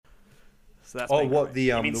So that's Oh, been what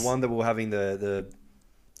great. the one that we're having the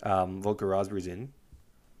vodka raspberries in?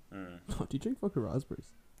 Oh, do you drink vodka raspberries?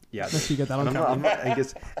 Yeah. Make sure you get that on I'm camera. not, I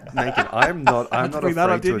guess, Mankin, I'm not bring that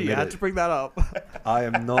up, afraid to didn't you? admit You had it. to bring that up. I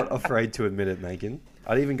am not afraid to admit it, Mankin.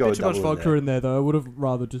 I'd even go Bit a too much double in vodka there. in there, though. I would have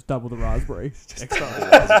rather just double the raspberry. Next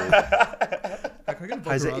time.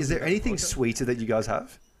 Raspberry. Is there anything sweeter that you guys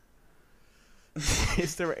have?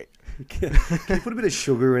 Is there? Can you put a bit of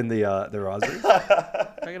sugar in the raspberry?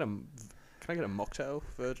 Can I get a mocktail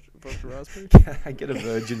vodka raspberry? Can I get a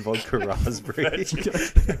virgin vodka raspberry?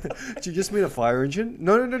 Do you just mean a fire engine?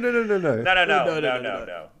 No. No. Can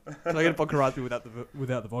I get a vodka raspberry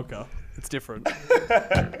without the vodka? It's different.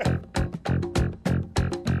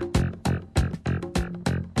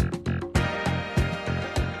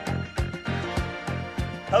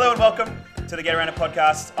 Hello and welcome to the Get Around It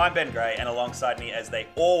podcast. I'm Ben Gray, and alongside me, as they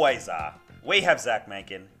always are, we have Zach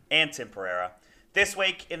Mankin and Tim Pereira. This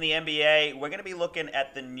week in the NBA, we're going to be looking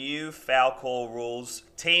at the new foul call rules,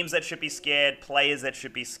 teams that should be scared, players that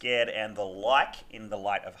should be scared, and the like, in the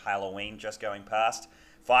light of Halloween just going past.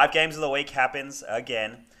 5 games of the week happens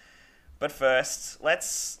again. But first,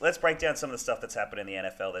 let's break down some of the stuff that's happened in the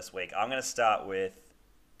NFL this week. I'm going to start with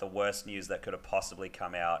the worst news that could have possibly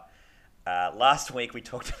come out. Last week, we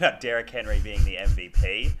talked about Derrick Henry being the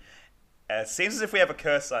MVP. It seems as if we have a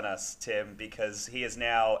curse on us, Tim, because he is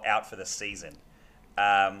now out for the season.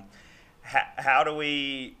 How do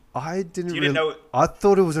we... I didn't You didn't know... I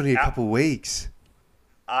thought it was only a couple weeks.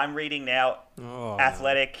 I'm reading now, Oh,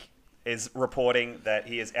 Athletic is reporting that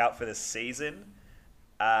he is out for the season.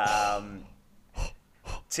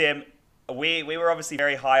 Tim, we were obviously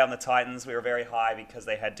very high on the Titans. We were very high because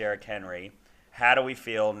they had Derrick Henry. How do we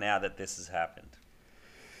feel now that this has happened?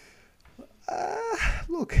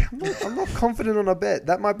 Look, I'm not confident on our bet.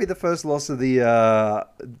 That might be the first loss of the out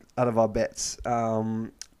of our bets.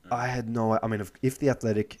 I had no. I mean, if the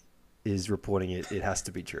Athletic is reporting it, it has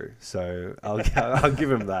to be true. So I'll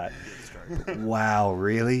give him that. Wow,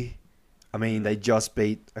 really? I mean, they just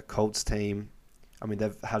beat a Colts team. I mean,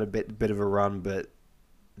 they've had a bit of a run, but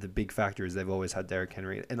the big factor is they've always had Derrick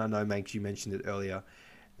Henry. And I know, Manx, you mentioned it earlier.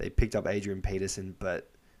 They picked up Adrian Peterson, but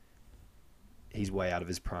he's way out of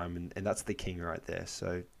his prime, and that's the king right there.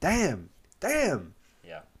 So, damn.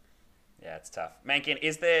 Yeah, it's tough. Mankin,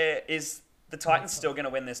 is the Titans still going to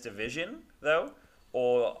win this division, though?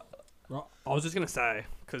 Or... Right. I was just going to say,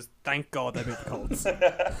 because thank God they beat the Colts. For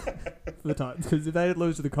the Titans. Because if they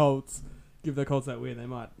lose to the Colts, give the Colts that win, they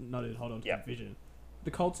might not even hold on to Yeah. the division.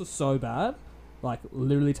 The Colts are so bad, like,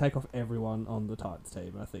 literally take off everyone on the Titans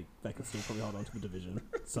team. I think they could still probably hold on to the division.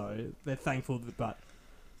 So they're thankful, but...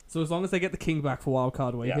 So as long as they get the king back for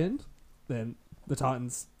wildcard weekend, then the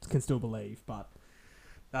Titans can still believe, but...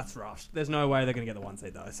 That's rushed. There's no way they're going to get the 1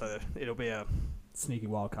 seed, though, so it'll be a... Sneaky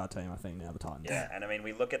wildcard team, I think, now, the Titans. Yeah, and I mean,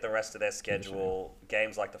 we look at the rest of their schedule,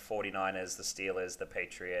 games like the 49ers, the Steelers, the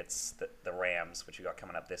Patriots, the Rams, which we got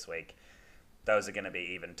coming up this week. Those are going to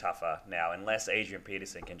be even tougher now, unless Adrian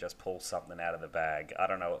Peterson can just pull something out of the bag. I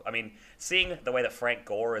don't know. I mean, seeing the way that Frank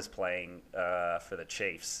Gore is playing for the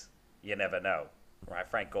Chiefs, you never know, right?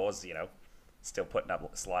 Frank Gore's, still putting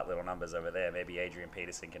up slight little numbers over there. Maybe Adrian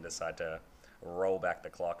Peterson can decide to roll back the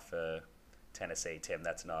clock for Tennessee. Tim,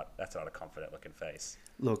 that's not a confident looking face.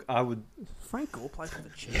 Look, I would... Frank Gore played for the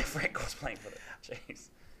Chiefs. Yeah, Frank Gore's playing for the Chiefs.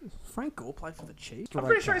 Frank Gore played for the Chiefs? I'm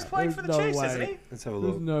pretty sure he's playing for the Chiefs, isn't he? Let's have a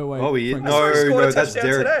There's look. no way. Oh, he is? Frank- I swear he scored No, a that's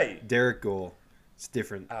touchdown today. Derek Gore. It's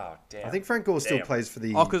different. Oh, damn. I think Frank Gore still Damn. plays for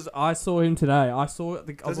the... Oh, because I saw him today. I was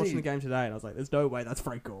Doesn't watching he- the game today, and I was like, "There's no way that's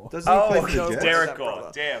Frank Gore." Doesn't he play Oh, for the Jets? Derek That Gore.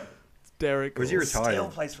 brother. Damn. Derek Or is he Gore. retired? Still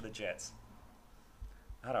plays for the Jets.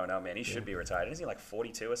 I don't know, man. He should be retired. Isn't he like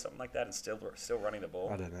 42 or something like that and still running the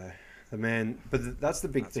ball? I don't know. The man... But that's the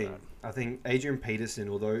big That's thing. right. I think Adrian Peterson,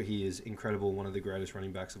 although he is incredible, one of the greatest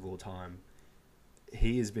running backs of all time,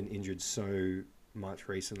 he has been injured so much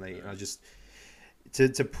recently. And I just...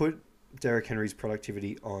 To put Derrick Henry's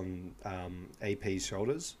productivity on AP's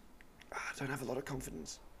shoulders, I don't have a lot of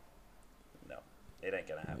confidence. No, it ain't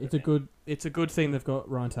gonna happen. It's a good thing they've got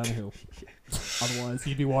Ryan Tannehill. Otherwise,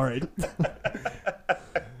 you'd be worried.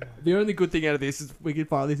 The only good thing out of this is we can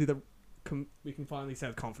finally say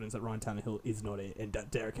with confidence that Ryan Tannehill is not it, and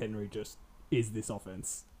that Derrick Henry just is this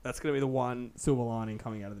offense. That's going to be the one silver lining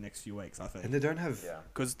coming out of the next few weeks, I And think. they don't have... Yeah.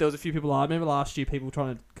 Because there was a few people. I remember last year people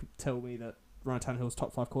trying to tell me that Ryan Tannehill was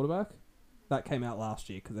top 5 quarterback. That came out last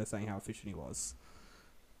year because they're saying how efficient he was.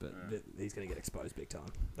 But he's going to get exposed big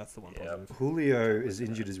time. That's the one Yep. positive. Julio is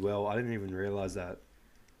injured as well. I didn't even realize that.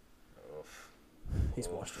 Oof. He's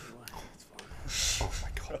washed anyway. It's fine. Oh my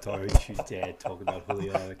god! Don't you dare talk about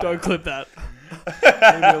Julio. Don't clip that.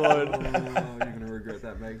 Leave me alone. Oh, you're gonna regret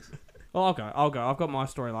that, Megs. Well, I'll go. I've got my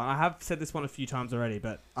storyline. I have said this one a few times already,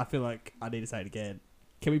 but I feel like I need to say it again.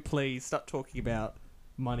 Can we please start talking about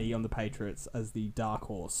money on the Patriots as the dark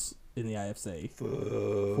horse in the AFC?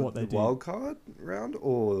 For what they the do. wild card round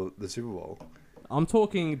or the Super Bowl? I'm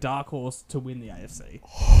talking dark horse to win the AFC.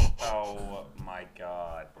 Oh my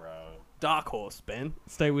god, bro. Dark horse, Ben.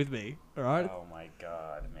 Stay with me, all right? Oh my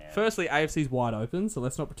god, man. Firstly, AFC's wide open, so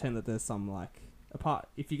let's not pretend that there's some, apart...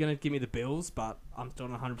 If you're going to give me the Bills, but I'm still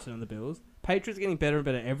not 100% on the Bills. Patriots are getting better and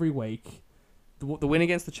better every week. The win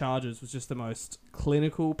against the Chargers was just the most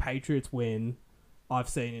clinical Patriots win I've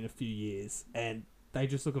seen in a few years, and they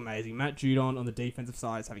just look amazing. Matt Judon on the defensive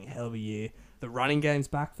side is having a hell of a year. The running game's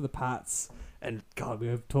back for the Pats, and God, we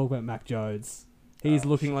have to talk about Mac Jones. He's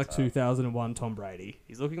looking like 2001 Tom Brady.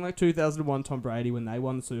 He's looking like 2001 Tom Brady when they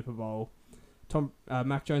won the Super Bowl.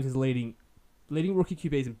 Mac Jones is leading rookie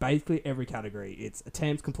QBs in basically every category. It's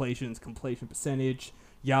attempts, completions, completion percentage,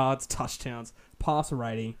 yards, touchdowns, passer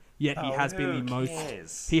rating. Yet he has been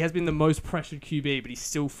the most pressured QB, but he's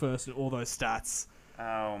still first in all those stats.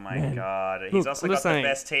 Oh my Man. god. He's Look, also I'm got just the saying,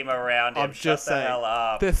 best team around him. I'm Shut just the saying, hell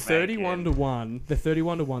up. They're Macon. 31-1. They're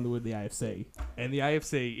 31-1 to win the AFC, and the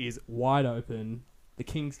AFC is wide open. The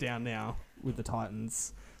Kings down now with the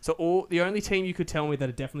Titans. So the only team you could tell me that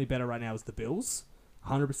are definitely better right now is the Bills.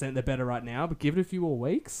 100% they're better right now, but give it a few more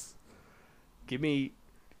weeks. Give me,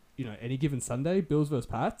 any given Sunday, Bills versus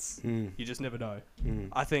Pats. You just never know.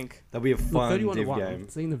 I think That'll be a fun 31-1. div I'm game.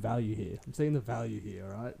 seeing the value here.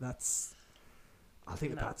 All right, I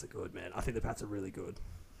think the Pats are good, man. I think the Pats are really good.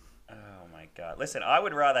 Oh my god. Listen, I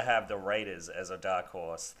would rather have the Raiders as a dark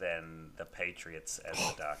horse than the Patriots as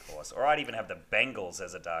a dark horse. Or I'd even have the Bengals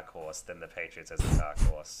as a dark horse than the Patriots as a dark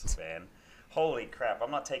horse, man. Holy crap. I'm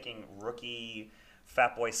not taking rookie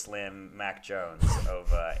Fatboy Slim Mac Jones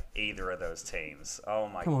over either of those teams. Oh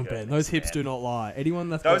my god. Come on, Ben. Those hips do not lie. Anyone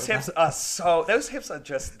that's Those hips are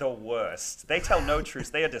just the worst. They tell no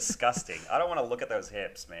truth. They are disgusting. I don't want to look at those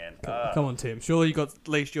hips, man. Come on, Tim. Surely you got at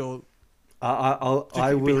least your...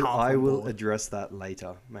 I be half on will board. address that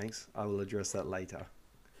later, Manx. I will address that later.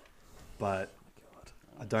 But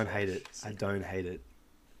I don't hate it. I don't hate it.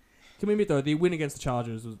 Can we admit, though, the win against the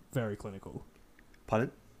Chargers was very clinical Pardon?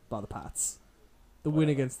 by the Pats. The win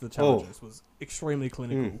against the Chargers was extremely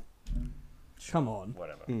clinical. Come on.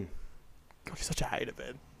 Whatever. God, you're such a hater,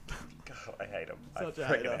 Ben. God, I hate him. Such a I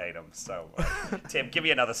freaking hater. hate him so much. Tim, give me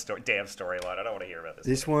another damn storyline. I don't want to hear about this.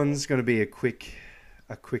 This anymore. one's going to be a quick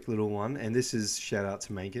little one, and this is shout out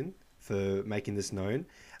to Macon for making this known.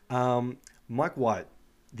 Mike White,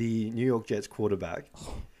 the New York Jets quarterback,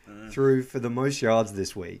 threw for the most yards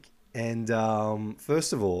this week. And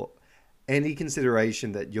first of all, any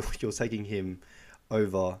consideration that you're taking him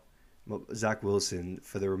over Zach Wilson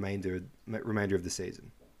for the remainder of the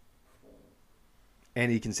season?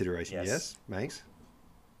 Any consideration? Yes, Max?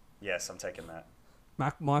 Yes, I'm taking that.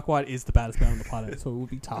 Mike White is the baddest man on the planet, so it would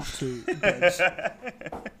be tough to bench.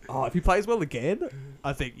 If he plays well again,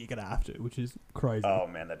 I think you're going to have to, which is crazy. Oh,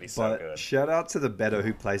 man, that'd be so But good. shout out to the bettor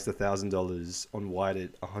who placed $1,000 on White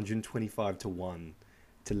at 125-1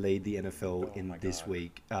 to lead the NFL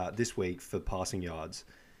this week for passing yards.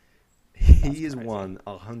 He has won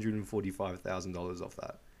 $145,000 off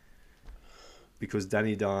that. Because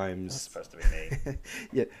Danny Dimes. That's supposed to be me.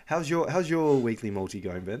 Yeah. How's your weekly multi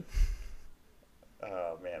going, Ben?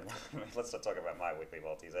 Oh, man. Let's not talk about my weekly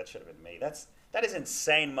multis. That should have been me. That is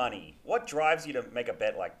insane money. What drives you to make a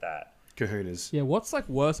bet like that? Kahunas. Yeah, what's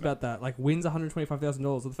worse about that? Wins $125,000,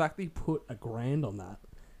 or the fact that you put $1,000 on that.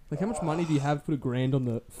 How much money do you have to put $1,000 on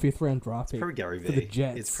the 5th round draft pick Probably Gary for the V.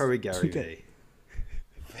 Jets? It's probably Gary to V.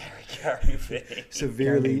 Very Gary V.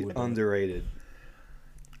 Severely Gary would be. underrated.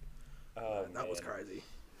 Oh, That was man. crazy.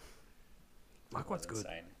 Mike White's That's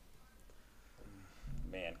good. insane.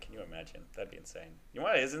 Man, can you imagine? That'd be insane. You know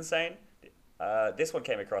what is insane? This one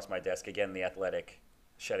came across my desk. Again, The Athletic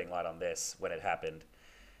shedding light on this when it happened.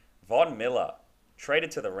 Von Miller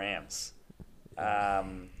traded to the Rams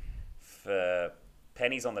for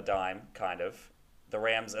pennies on the dime, kind of. The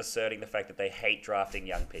Rams asserting the fact that they hate drafting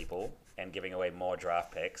young people and giving away more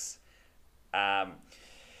draft picks.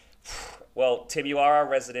 Well, Tim, you are a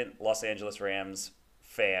resident Los Angeles Rams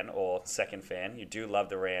fan or second fan. You do love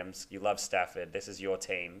the Rams. You love Stafford. This is your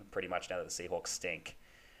team pretty much now that the Seahawks stink.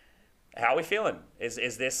 How are we feeling? Is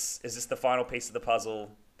this the final piece of the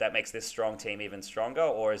puzzle that makes this strong team even stronger,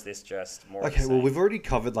 or is this just more of the Okay, well, same? we've already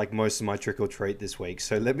covered most of my trick or treat this week,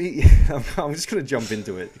 so let me. I'm just going to jump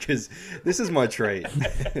into it because this is my trade.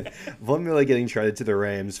 Von Miller getting traded to the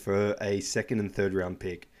Rams for a 2nd and 3rd round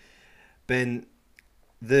pick. Ben,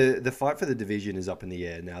 the fight for the division is up in the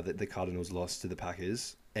air now that the Cardinals lost to the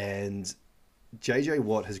Packers, and JJ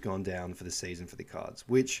Watt has gone down for the season for the Cards,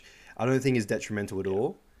 which I don't think is detrimental at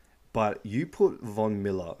all. But you put Von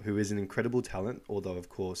Miller, who is an incredible talent, although of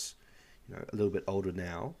course, a little bit older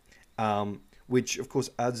now, which of course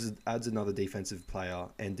adds another defensive player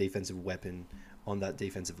and defensive weapon on that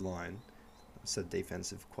defensive line. I've said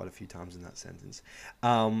defensive quite a few times in that sentence.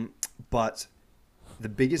 But the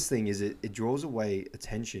biggest thing is it draws away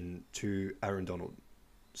attention to Aaron Donald.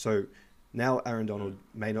 So now Aaron Donald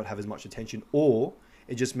may not have as much attention, or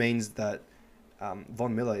it just means that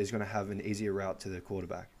Von Miller is going to have an easier route to the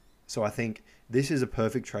quarterback. So I think this is a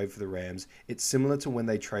perfect trade for the Rams. It's similar to when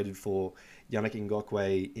they traded for Yannick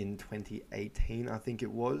Ngakoue in 2018, I think it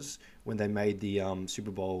was, when they made the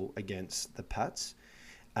Super Bowl against the Pats.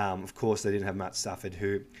 Of course, they didn't have Matt Stafford,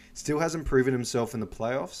 who still hasn't proven himself in the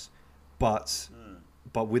playoffs, but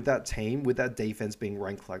with that team, with that defense being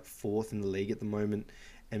ranked like 4th in the league at the moment,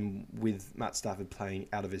 and with Matt Stafford playing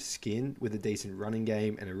out of his skin with a decent running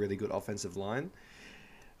game and a really good offensive line,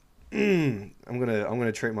 I'm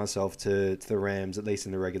gonna treat myself to the Rams, at least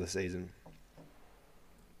in the regular season.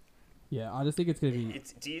 Yeah, I just think it's gonna be. I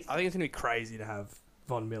think it's gonna be crazy to have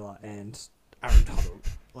Von Miller and Aaron Donald,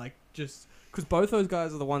 like just because both those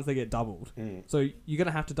guys are the ones that get doubled. So you're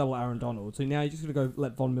gonna have to double Aaron Donald. So now you're just gonna go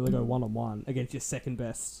let Von Miller go 1-on-1 against your second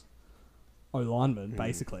best O lineman,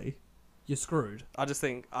 basically. You're screwed. I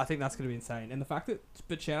think that's going to be insane. And the fact that,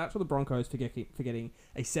 but shout out to the Broncos for getting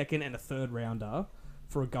a second and a third rounder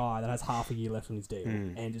for a guy that has half a year left on his deal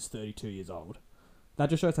and is 32 years old. That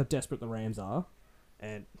just shows how desperate the Rams are.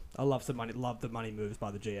 And I love the money moves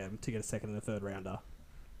by the GM to get a second and a third rounder.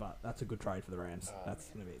 But that's a good trade for the Rams. That's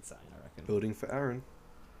going to be insane, I reckon. Building for Aaron.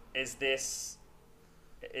 Is this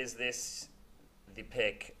the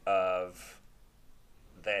pick of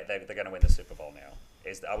they're going to win the Super Bowl now?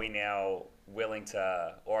 Are we now willing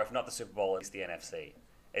to, or if not the Super Bowl, it's the NFC?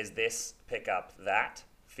 Is this pick up that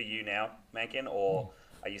for you now, Mankin, or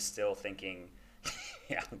are you still thinking?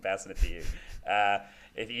 Yeah, I'm passing it to you.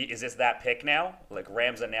 Is this that pick now? Like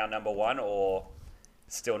Rams are now number 1, or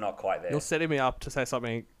still not quite there? You're setting me up to say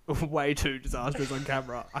something way too disastrous on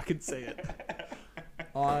camera. I can see it.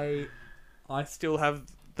 I still have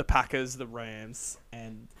the Packers, the Rams,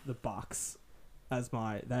 and the Bucks as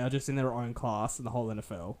they are just in their own class in the whole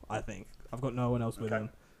NFL, I think. I've got no one else with them.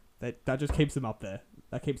 That just keeps them up there.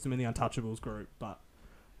 That keeps them in the untouchables group, but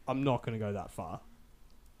I'm not going to go that far.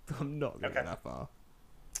 I'm not going to go that far.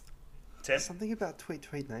 Tim? Something about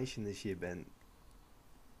Tweet Nation this year, Ben.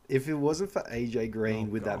 If it wasn't for AJ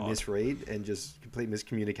Green with that misread and just complete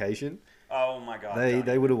miscommunication, oh my God,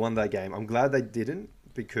 they would have won that game. I'm glad they didn't,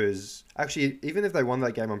 because actually, even if they won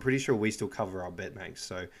that game, I'm pretty sure we still cover our bet makes.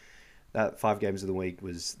 So that 5 games of the week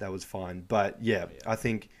was fine. But yeah, I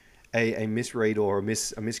think a misread or a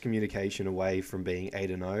miscommunication away from being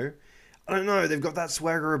 8-0. I don't know. They've got that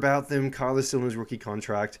swagger about them. Kyler still in his rookie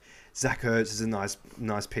contract. Zach Ertz is a nice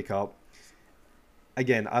pickup.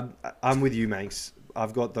 Again, I'm with you, Manx.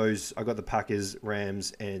 I've got the Packers,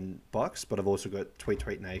 Rams, and Bucks, but I've also got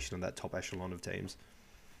Tweet Nation on that top echelon of teams.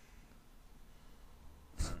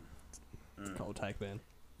 It's a cold take, man.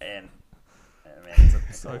 And man,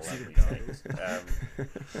 it's So all sick of lovely the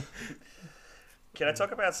things. Can I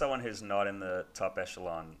talk about someone who's not in the top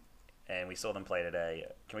echelon? And we saw them play today.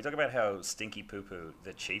 Can we talk about how stinky poo-poo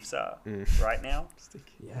the Chiefs are right now?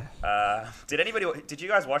 Yeah. Did you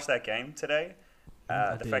guys watch that game today?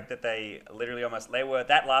 The fact that they literally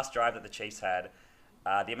that last drive that the Chiefs had,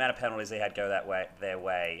 the amount of penalties they had go their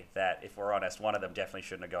way, that if we're honest, one of them definitely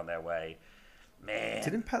shouldn't have gone their way. Man.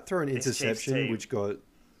 Didn't Pat throw an interception which got...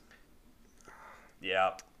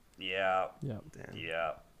 Yeah. Pretty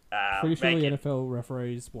sure the NFL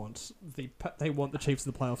referees want the Chiefs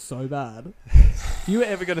in the playoffs so bad. If you were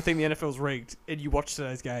ever going to think the NFL's rigged and you watch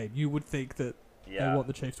today's game, you would think that they want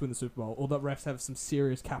the Chiefs to win the Super Bowl, or that refs have some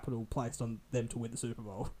serious capital placed on them to win the Super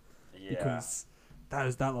Bowl. Yeah. Because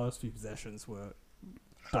that last few possessions were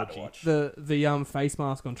dodgy. watch. The face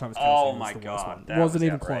mask on Travis Kelce Oh was my the worst God, one. that Wasn't was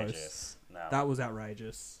even outrageous. close. No. That was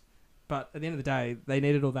outrageous. But at the end of the day, they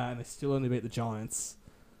needed all that, and they still only beat the Giants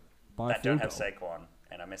by a that field don't have goal. Saquon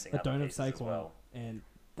and are missing That other don't have pieces as Saquon, well. and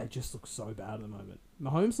they just look so bad at the moment.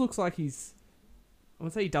 Mahomes looks like I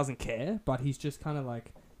wouldn't say he doesn't care, but he's just kind of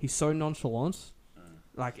like, he's so nonchalant.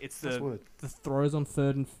 Like, it's the throws on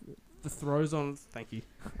third and... The throws on... Thank you.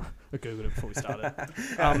 I Googled it before we started.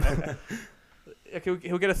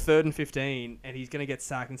 He'll get a 3rd and 15, and he's going to get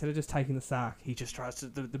sacked. Instead of just taking the sack, he just tries to...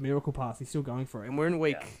 The miracle pass, he's still going for it. And we're in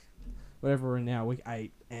week... Whatever we're in now, week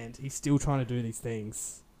 8, and he's still trying to do these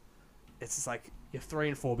things. It's just like, you're 3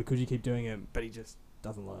 and 4 because you keep doing it, but he just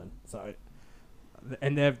doesn't learn. So,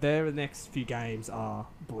 And their next few games are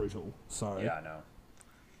brutal. So Yeah, I know.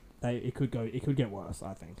 it could get worse.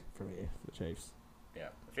 I think from here for the Chiefs. Yeah,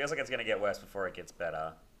 it feels like it's going to get worse before it gets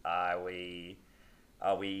better. Are we?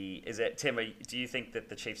 Is it Tim? Do you think that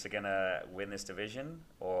the Chiefs are going to win this division,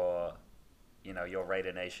 or your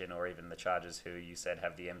Raider Nation, or even the Chargers, who you said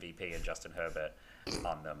have the MVP and Justin Herbert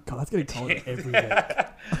on them? God, that's getting told every week.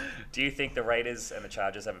 Do you think the Raiders and the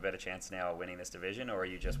Chargers have a better chance now of winning this division, or are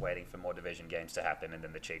you just waiting for more division games to happen and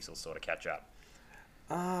then the Chiefs will sort of catch up?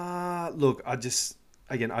 Look, I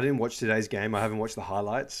didn't watch today's game. I haven't watched the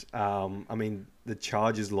highlights. The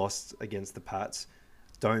Chargers lost against the Pats.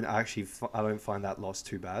 I don't find that loss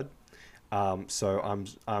too bad. So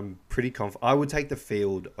I'm pretty confident. I would take the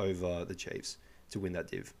field over the Chiefs to win that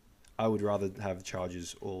div. I would rather have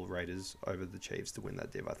Chargers or Raiders over the Chiefs to win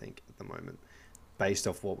that div, I think, at the moment, based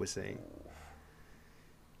off what we're seeing.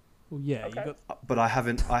 Well, yeah, Okay. you got But I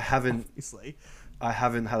haven't obviously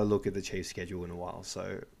had a look at the Chiefs schedule in a while,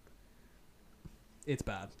 so it's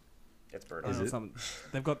bad. It's I brutal. don't know,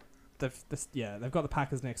 they've got they've got the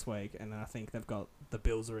Packers next week, and then I think they've got the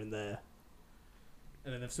Bills are in there,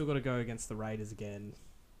 and then they've still got to go against the Raiders again.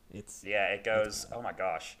 It goes. Oh my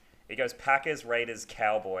gosh, it goes Packers, Raiders,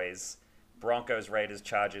 Cowboys, Broncos, Raiders,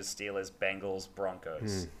 Chargers, Steelers, Bengals,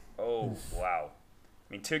 Broncos. Oh wow.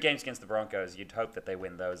 I mean, 2 games against the Broncos. You'd hope that they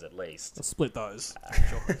win those at least. I'll split those.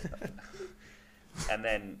 Sure. And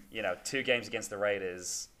then 2 games against the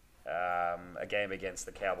Raiders, a game against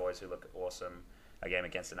the Cowboys, who look awesome, a game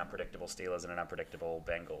against an unpredictable Steelers and an unpredictable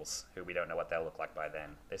Bengals, who we don't know what they'll look like by then.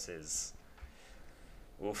 This is,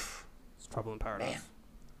 oof, It's trouble in paradise. man,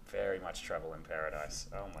 very much trouble in paradise.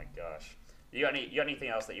 Oh my gosh. You got anything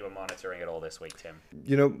else that you were monitoring at all this week, Tim?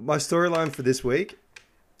 My storyline for this week,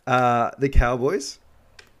 the Cowboys,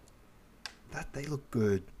 they look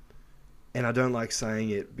good, and I don't like saying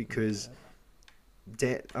it because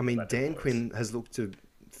Dan Quinn has looked to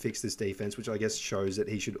fix this defense, which I guess shows that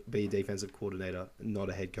he should be a defensive coordinator, not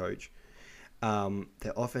a head coach.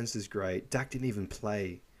 Their offense is great. Dak didn't even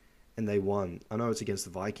play, and they won. I know it's against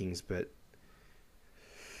the Vikings, but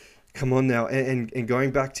come on now. And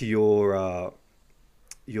going back to your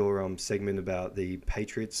segment about the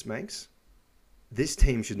Patriots, Manx, this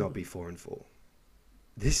team should not be 4-4.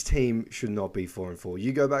 This team should not be 4-4.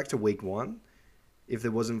 You go back to week 1, if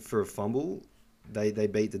there wasn't for a fumble, they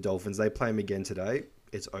beat the Dolphins. They play them again today.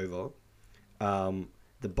 It's over.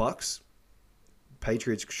 The Bucks,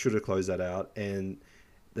 Patriots should have closed that out. And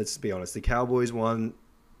let's be honest, the Cowboys won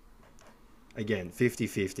again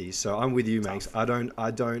 50-50. So I'm with you, Manx. I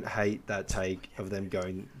don't hate that take of them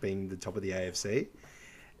being the top of the AFC,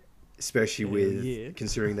 especially with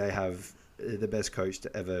considering they have the best coach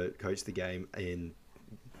to ever coach the game in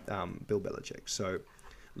Bill Belichick. So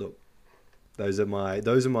look, those are my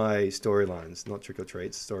storylines, not trick or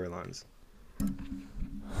treats, storylines. Oh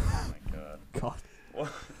my god. God,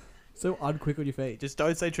 What? so unquick on your feet. Just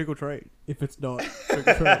don't say trick or treat if it's not trick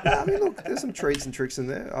or treat. I mean, look, there's some treats and tricks in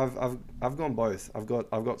there. I've gone both. I've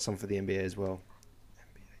got some for the NBA as well.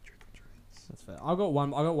 NBA trick or treats. That's fair. I got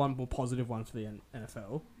one more positive one for the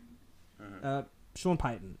NFL. Sean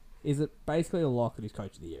Payton, is it basically a lock that he's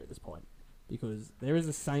coach of the year at this point? Because there is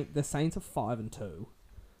the Saints are 5-2.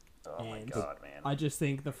 Oh my And god, man. I just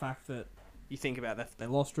think the fact that you think about that they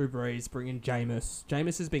lost Drew Brees, bring in Jameis.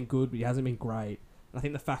 Jameis has been good, but he hasn't been great. And I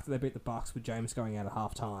think the fact that they beat the Bucks with Jameis going out at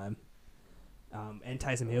halftime, and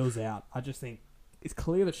Taysom Hill's out, I just think it's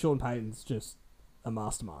clear that Sean Payton's just a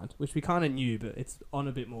mastermind, which we kind of knew, but it's on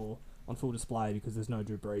a bit more on full display because there's no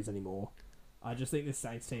Drew Brees anymore. I just think this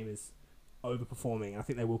Saints team is overperforming. I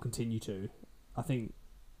think they will continue to. I think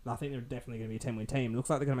they're definitely going to be a 10-win team. It looks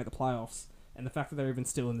like they're going to make the playoffs, and the fact that they're even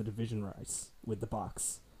still in the division race with the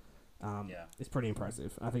Bucks, is pretty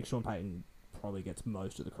impressive. I think Sean Payton probably gets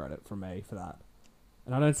most of the credit from me for that.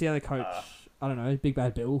 And I don't see how the coach. I don't know. Big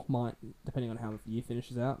Bad Bill might, depending on how the year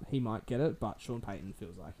finishes out, he might get it. But Sean Payton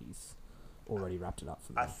feels like he's already wrapped it up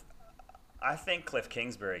for me. I think Cliff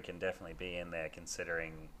Kingsbury can definitely be in there,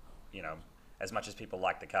 considering, as much as people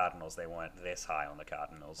like the Cardinals, they weren't this high on the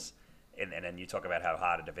Cardinals. And then you talk about how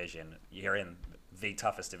hard a division, you're in the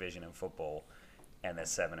toughest division in football, and they're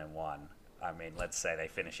 7-1. I mean, let's say they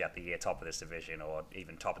finish out the year top of this division, or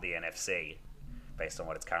even top of the NFC, based on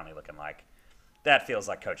what it's currently looking like. That feels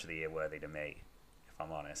like Coach of the Year worthy to me, if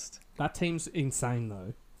I'm honest. That team's insane,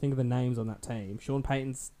 though. Think of the names on that team. Sean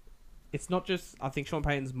Payton's. It's not just. I think Sean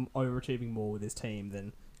Payton's overachieving more with his team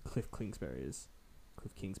than Cliff Kingsbury is.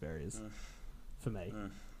 For me.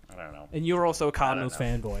 I don't know. And you're also a Cardinals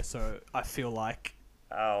fanboy, so I feel like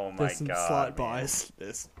Oh my there's some god. slight man. bias.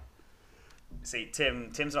 See,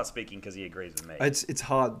 Tim's not speaking because he agrees with me. It's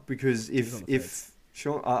hard because He's on the if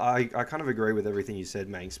Sean, I kind of agree with everything you said,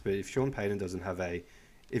 Manx. But if Sean Payton doesn't have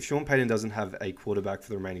a quarterback for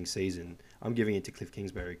the remaining season, I'm giving it to Cliff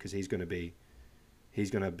Kingsbury because he's going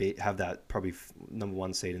to have that probably number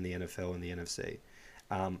one seed in the NFL and the NFC.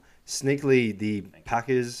 Sneakily, the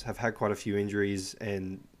Packers have had quite a few injuries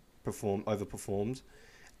and overperformed,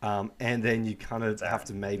 and then you kind of have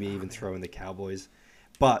to maybe even throw in the Cowboys.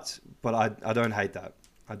 But I don't hate that.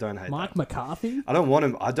 I don't hate Mike that. McCarthy? I don't want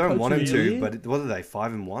him. I don't Coach want him of the to. year? But what are they?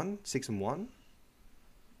 5-1, 6-1.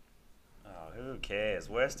 Oh, who cares?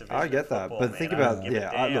 Worst division. I get of that, football, but man. think I don't about give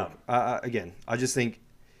a damn. Again, I just think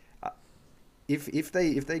if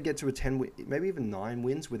they get to a 10, maybe even 9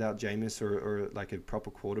 wins without Jameis or like a proper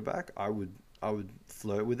quarterback, I would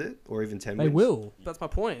flirt with it, or even 10 They wins. will. That's my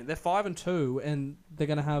point. They're 5-2, and they're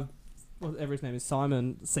going to have whatever his name is,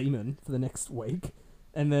 Simon Seaman, for the next week,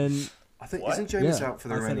 and then I think What? isn't Jameis yeah, out for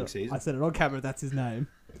the I said remaining it- season? I said it on camera. That's his name.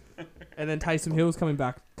 And then Taysom Hill's coming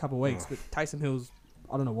back a couple of weeks, but Taysom Hill's,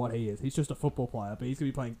 I don't know what he is. He's just a football player, but he's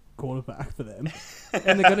going to be playing quarterback for them,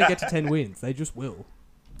 and they're going to get to 10 wins. They just will.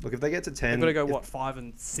 Look, if they get to 10, They're going to go if,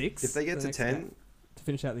 5-6. if they get the to next 10, game to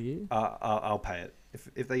finish out the year. I'll pay it.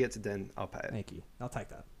 If they get to 10, I'll pay it. Thank you. I'll take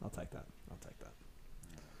that. I'll take that.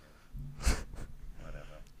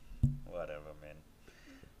 Whatever, man.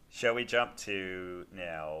 Shall we jump to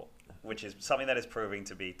now, which is something that is proving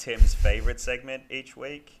to be Tim's favorite segment each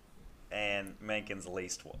week, and Menken's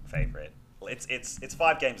least favorite. It's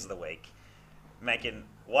 5 games of the week. Menken,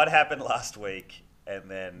 what happened last week, and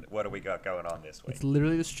then what do we got going on this week? It's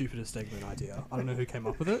literally the stupidest segment idea. I don't know who came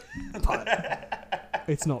up with it, but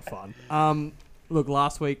it's not fun. Look,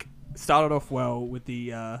 last week started off well with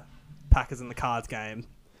the Packers and the Cards game,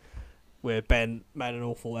 where Ben made an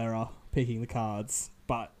awful error picking the Cards,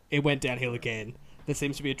 but it went downhill again. There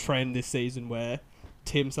seems to be a trend this season where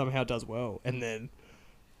Tim somehow does well, and then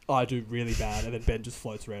I do really bad, and then Ben just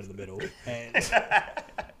floats around in the middle. And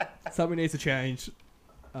something needs to change.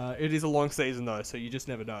 It is a long season, though, so you just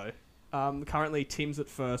never know. Currently, Tim's at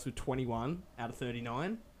first with 21 out of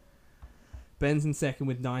 39. Ben's in second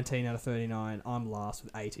with 19 out of 39. I'm last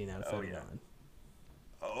with 18 out of 39.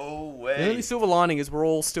 Oh, The only wait. silver lining is we're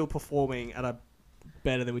all still performing at a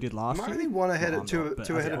better than we did last I'm year. only one ahead No, of I'm not, but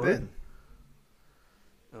two I ahead of would. Ben.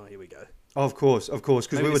 Oh, here we go. Oh, of course,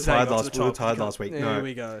 because Maybe we were this day tied got to last. the We were top. tied last week. Here No,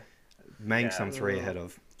 we go. Manx, Yeah. I'm 3 ahead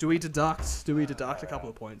of. Do we deduct a couple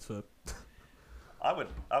of points for... I would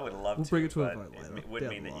love We'll to. bring it to a but vote later, It would down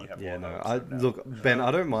mean the that you line. have Yeah, more no. votes, so no. Look, Ben,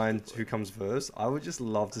 I don't mind who comes first. I would just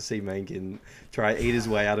love to see Mencken try eat his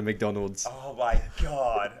way out of McDonald's. Oh my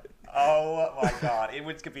god. Oh my god. It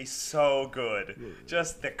would be so good.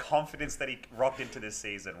 Just the confidence that he rocked into this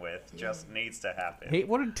season with just needs to happen. Hey,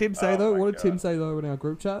 what did Tim say, Oh though? my What did Tim God. say, though, in our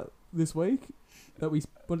group chat this week? What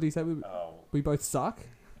did he say? Oh, We both suck?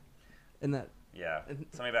 And that... yeah.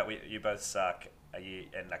 Something about you both suck.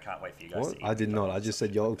 And I can't wait for you guys What? to eat I did not. I McDonald's just or said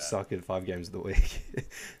something y'all like that. suck at 5 games of the week.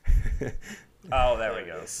 Oh, there we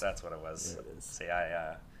There go. it is. That's what it was. There it is. See,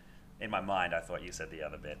 in my mind, I thought you said the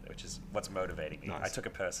other bit, which is what's motivating me. Nice. I took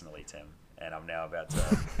it personally, Tim, and I'm now about to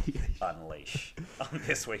unleash on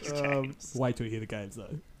this week's games. Wait till you hear the games,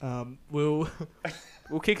 though. We'll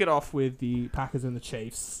kick it off with the Packers and the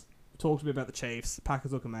Chiefs. Talk to me about the Chiefs. The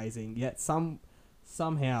Packers look amazing, yet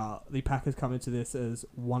somehow the Packers come into this as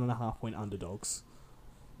 1.5 point underdogs.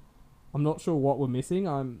 I'm not sure what we're missing.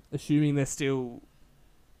 I'm assuming they're still,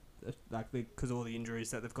 because of all the injuries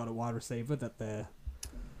that they've got at wide receiver, that they're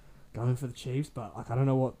going for the Chiefs. But I don't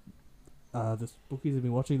know what the bookies have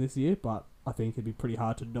been watching this year, but I think it'd be pretty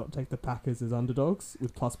hard to not take the Packers as underdogs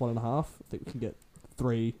with plus 1.5. I think we can get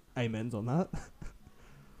 3 amens on that.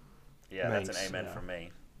 Yeah, that's an Thanks, amen yeah. from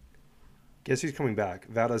me. Guess who's coming back?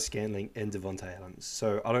 Valdez Scantling and Devontae Adams.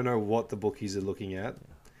 So I don't know what the bookies are looking at.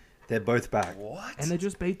 They're both back. What? And they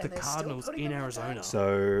just beat the And they're still Cardinals putting in them on Arizona. that?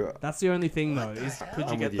 So That's the only thing, though, What the is hell? could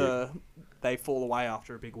you I'm get with you. they fall away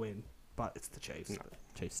after a big win. But it's the Chiefs. No.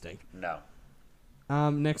 The Chiefs stink. No.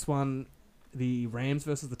 Next one, the Rams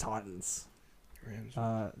versus the Titans.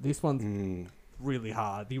 Rams. This one's Mm. really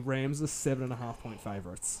hard. The Rams are 7.5 point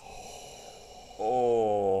favourites.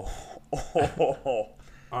 Oh.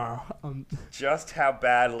 Just how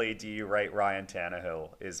badly do you rate Ryan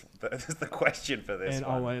Tannehill is the question for this And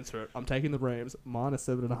one. I'll answer it. I'm taking the Rams minus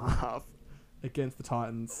 7.5 against the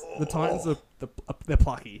Titans. The Titans are they're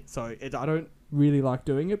plucky, so I don't really like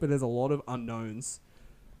doing it. But there's a lot of unknowns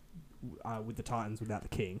with the Titans without the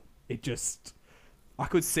King. I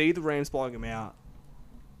could see the Rams blowing them out.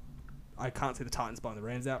 I can't see the Titans blowing the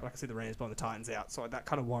Rams out, but I can see the Rams blowing the Titans out. So that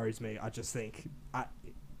kind of worries me. I just think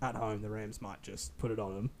at home the Rams might just put it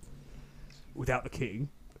on them. without the King,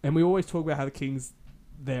 and we always talk about how the King's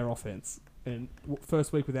their offense. And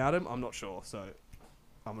first week without him, I'm not sure. So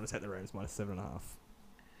I'm going to take the Rams minus 7.5.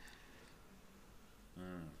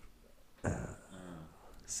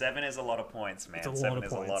 7 is a lot of points, man. It's a lot 7 of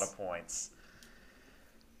is a lot points. of points.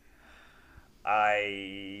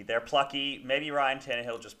 They're plucky. Maybe Ryan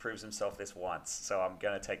Tannehill just proves himself this once. So I'm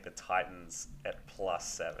going to take the Titans at plus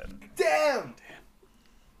 7. Damn.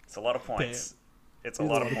 It's a lot of points. It's a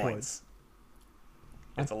It's lot of points.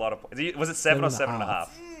 It's a lot of points. Was it 7 or 7.5?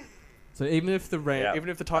 So even if the Yeah. even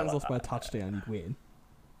if the Titans lost by a touchdown, you'd win.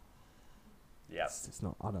 Yeah. It's just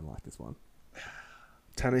not. I don't like this one.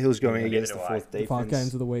 Tannehill's going Neither against do the I. fourth The defense. 5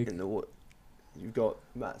 games of the week. In the you've got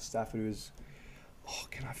Matt Stafford, who's. Oh,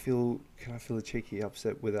 can I feel a cheeky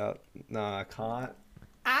upset without? No, I can't.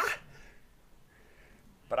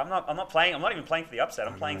 But I'm not playing. I'm not even playing for the upset.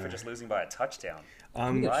 I'm playing for just losing by a touchdown.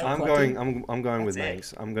 I'm Right. going with That's it.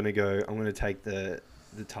 Manx. I'm gonna take the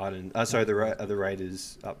Titan. The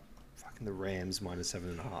Raiders up. Fucking the Rams minus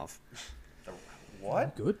 7.5.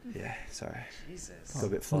 What? Good. Yeah, sorry. Jesus. Got a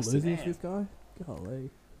bit I'm flustered. losing to this guy. Golly.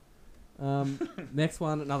 Next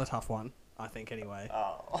one, another tough one. I think anyway.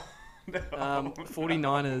 Oh. No.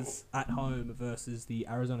 49ers at home versus the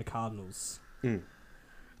Arizona Cardinals. Mm.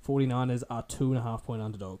 49ers are 2.5 point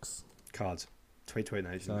underdogs. Cards. Tweet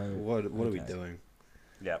Nation. So, what are we okay. doing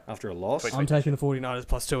Yeah. after a loss? Tweet- I'm taking the 49ers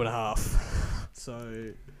plus 2.5.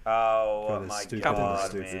 So Oh God, my stupid. god,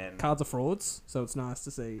 Stupid. man. cards are frauds. So it's nice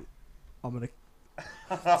to see.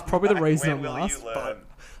 It's probably the reason When I'm will last, you but learn?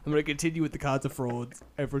 I'm going to continue with the cards of frauds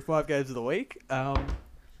every 5 games of the week.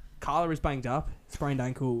 Kyler is banged up, sprained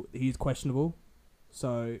ankle. He's questionable.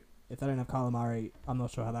 So if they don't have Kyler Murray, I'm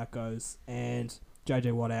not sure how that goes. And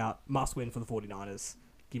JJ Watt out, must win for the 49ers.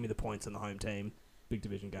 Give me the points in the home team. Big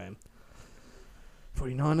division game.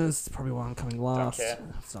 49ers, probably why I'm coming last. care.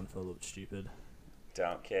 I'm starting to feel a little bit stupid.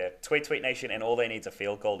 Don't care. Tweet Nation, and all they need is a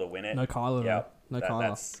field goal to win it. No Kyler. Yeah, though. No Kyler.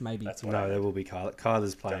 that's- Maybe. that's what I No, mean. there will be Kyler.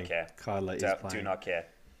 Kyler's playing. care. Kyler is Do playing. not care.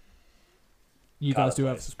 You guys Kyler's do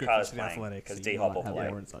have plays. subscriptions Kyler's to the playing, Athletics. 'cause so D you Hop might will have play.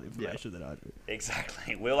 more inside information than I do.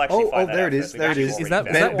 Exactly. We'll actually Oh, find that there out it is. first. We've There it actually is. already Is that- found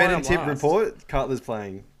is that it. why Ben I'm and Tip last? report. Cutler's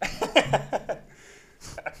playing.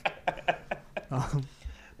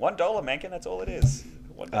 $1, Mencken. That's all it is.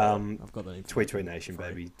 $1. I've got that. Tweet Nation,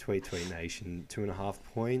 baby. Tweet Nation. 2.5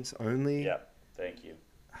 points only. Yeah. Thank you.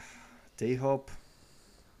 D Hop.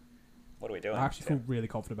 What are we doing? I actually feel really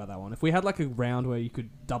confident about that one. If we had like a round where you could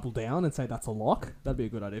double down and say that's a lock, that'd be a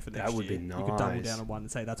good idea for next That would year. be You could double nice. down on one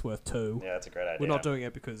and say that's worth 2. Yeah, that's a great idea. We're not doing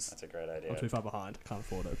it because That's a great idea. I'm too far behind. Can't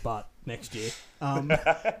afford it. But next year.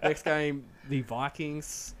 Next game, the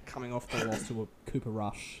Vikings coming off the loss to a Cooper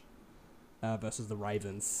Rush versus the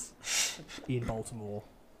Ravens in Baltimore.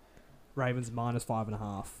 Ravens minus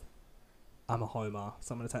 5.5. I'm a homer,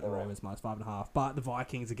 so I'm going to take the Ravens minus 5.5. But the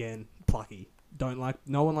Vikings again, plucky.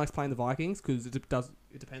 No one likes playing the Vikings because it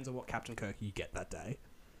depends on what Captain Kirk you get that day.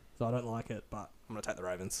 So I don't like it, but I'm going to take the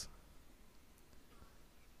Ravens.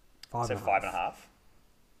 So 5.5. 5.5.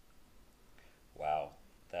 Wow,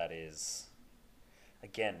 that is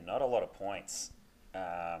again not a lot of points.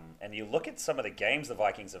 And you look at some of the games the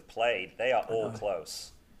Vikings have played; they are all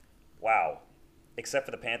close. Wow, except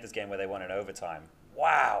for the Panthers game where they won in overtime.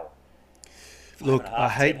 Wow. Look, 5.5. I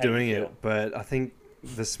hate Tim, how do doing you feel? it, but I think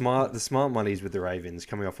the smart money's with the Ravens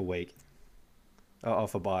coming off a week,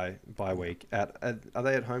 off a bye week. Are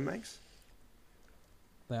they at home, Max?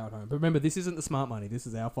 They are at home. But remember, this isn't the smart money. This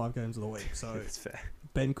is our 5 games of the week. So It's fair.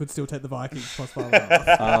 Ben could still take the Vikings plus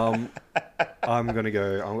 5.5. I'm gonna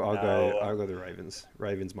go. No. I'll go the Ravens.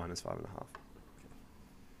 Ravens minus 5.5.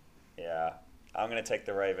 Yeah, I'm going to take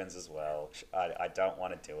the Ravens as well. I don't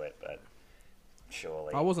want to do it, but surely.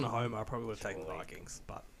 If I wasn't a homer, I probably would have taken the Surely. Vikings,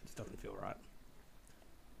 but it just doesn't feel right.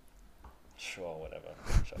 Sure, whatever.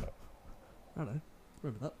 Shut up. I don't know.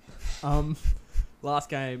 Remember that. Last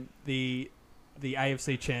game, the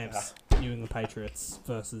AFC champs, New England Patriots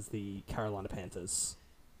versus the Carolina Panthers.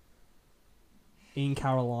 In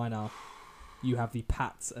Carolina, you have the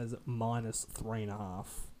Pats as minus 3.5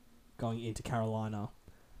 going into Carolina.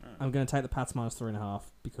 I'm going to take the Pats minus 3.5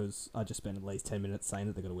 because I just spent at least 10 minutes saying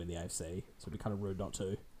that they're going to win the AFC, so it'd be kind of rude not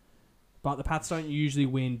to. But the Pats don't usually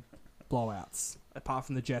win blowouts. Apart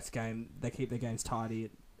from the Jets game, they keep their games tidy,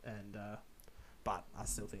 and but I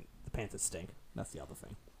still think the Panthers stink. That's the other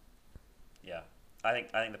thing. Yeah, I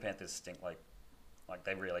think the Panthers stink like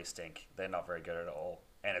they really stink. They're not very good at all.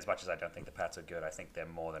 And as much as I don't think the Pats are good, I think they're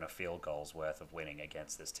more than a field goal's worth of winning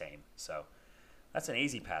against this team. So that's an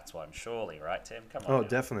easy Pats one, surely, right, Tim? Come on. Oh, now.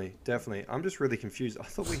 definitely. I'm just really confused. I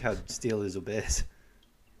thought we had Steelers or Bears.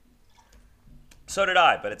 So did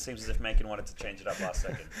I, but it seems as if Mencken wanted to change it up last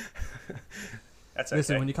second. That's okay.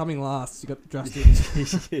 Listen, when you're coming last, you got drastic. I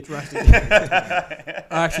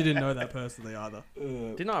actually didn't know that personally either.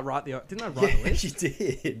 Didn't I write the list? You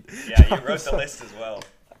did. Yeah, you wrote the list as well.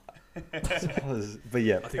 But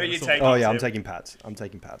yeah. Who are you taking? Oh yeah, I'm Tim? taking Pats. I'm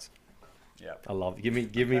taking Pats. Yeah. I love it. Give me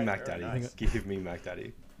Okay, Mac very Daddy. nice. Give me Mac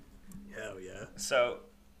Daddy. Hell yeah. So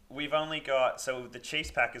we've only got the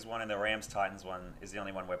Chiefs Packers one and the Rams Titans one is the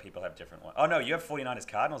only one where people have different ones. Oh no, you have 49ers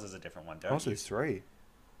Cardinals as a different one, don't Also, you? there's 3.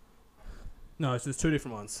 No, so there's two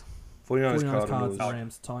different ones. 49ers 49ers Cardinals. Cards,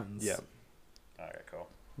 Rams, Titans. Yeah. Okay, cool.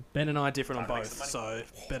 Ben and I are different on Trying to both, make so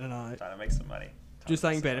Ben and I. Trying to make some money. Just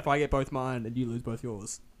saying, Ben, if I get both mine and you lose both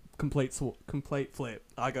yours, complete flip.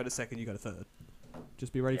 I go to second, you go to third.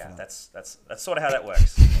 Just be ready for that. that's sort of how that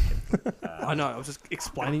works. I know, I was just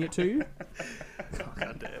explaining it to you. Oh,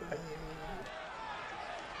 God damn.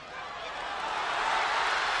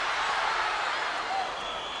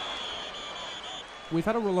 We've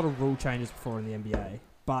had a lot of rule changes before in the NBA,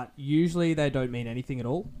 but usually they don't mean anything at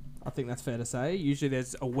all. I think that's fair to say. Usually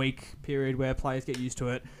there's a week period where players get used to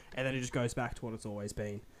it, and then it just goes back to what it's always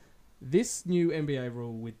been. This new NBA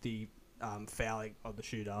rule with the fouling of the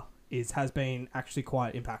shooter has been actually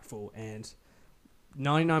quite impactful, and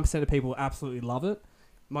 99% of people absolutely love it.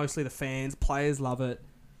 Mostly the fans, players love it,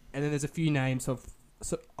 and then there's a few names of,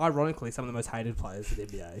 so ironically, some of the most hated players in the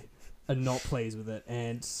NBA are not pleased with it,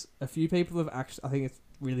 and a few people have actually, I think it's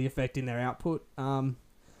really affecting their output. I'll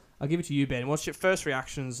give it to you, Ben. What's your first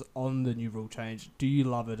reactions on the new rule change? Do you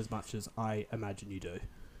love it as much as I imagine you do?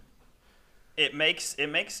 It makes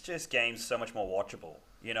just games so much more watchable.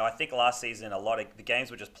 You know, I think last season a lot of the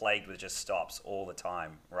games were just plagued with just stops all the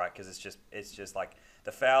time, right? Because it's just like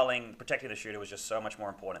the fouling, protecting the shooter was just so much more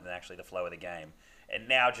important than actually the flow of the game. And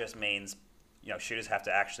now just means, you know, shooters have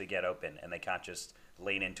to actually get open and they can't just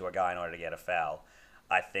lean into a guy in order to get a foul.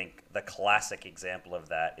 I think the classic example of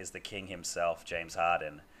that is the king himself, James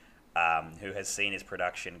Harden, who has seen his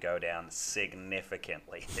production go down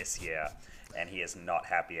significantly this year, and he is not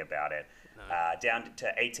happy about it. Down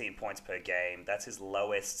to 18 points per game. That's his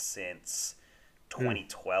lowest since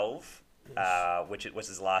 2012, which was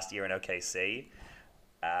his last year in OKC.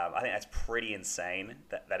 I think that's pretty insane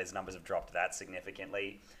that his numbers have dropped that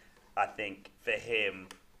significantly. I think for him,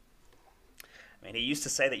 I mean, he used to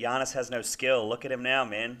say that Giannis has no skill. Look at him now,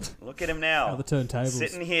 man. Look at him now. How the turntables.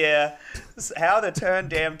 Sitting here. How the turn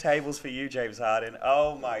damn tables for you, James Harden.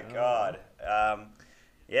 Oh, my God.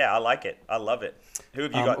 Yeah, I like it. I love it. Who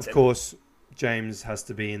have you got, Of Tim? course, James has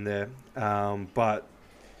to be in there. But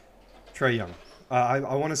Trae Young. I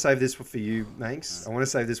want to save this one for you, Manx. I want to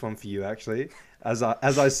save this one for you, actually, as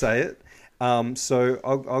I say it. So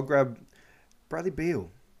I'll grab Bradley Beal.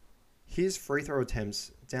 His free throw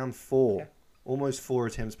attempts down 4, almost 4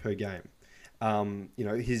 attempts per game. You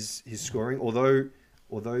know, his scoring, although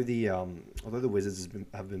the Wizards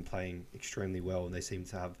have been playing extremely well and they seem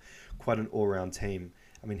to have quite an all-round team.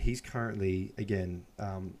 I mean, he's currently, again,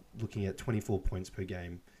 looking at 24 points per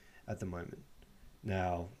game at the moment.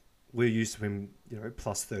 Now, we're used to him, you know,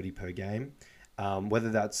 plus 30 per game. Whether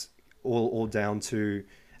that's all down to,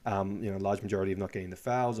 you know, a large majority of not getting the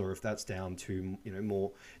fouls, or if that's down to, you know,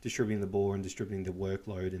 more distributing the ball and distributing the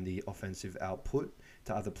workload and the offensive output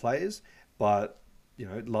to other players. But, you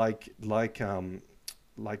know, like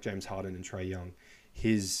James Harden and Trae Young,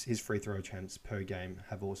 his free throw attempts per game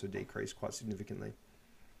have also decreased quite significantly.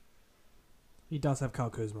 He does have Kyle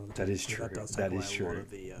Kuzma on the team. That is true. That does take That away is a lot true. of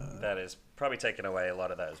the, That is probably taken away a lot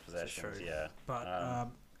of those possessions, true. yeah. But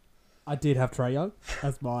I did have Trae Young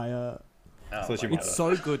as my... oh thought my you God. It's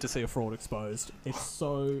so good to see a fraud exposed. It's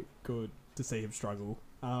so good to see him struggle.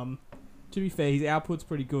 To be fair, his output's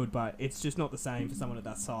pretty good, but it's just not the same for someone at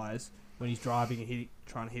that size when he's driving and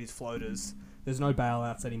trying to hit his floaters. There's no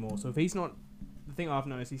bailouts anymore. So if he's not... The thing I've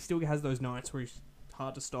noticed, he still has those nights where he's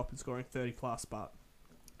hard to stop and scoring 30 plus, but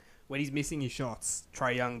when he's missing his shots,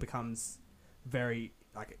 Trae Young becomes very,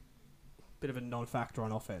 like, a bit of a non-factor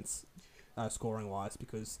on offense, scoring-wise,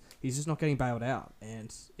 because he's just not getting bailed out,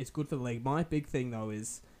 and it's good for the league. My big thing, though,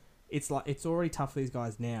 is it's already tough for these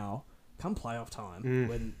guys now. Come playoff time,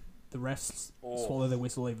 when the refs swallow their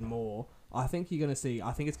whistle even more, I think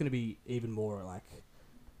it's going to be even more, like,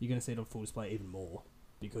 you're going to see it on full display even more,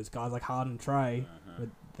 because guys like Harden and Trae,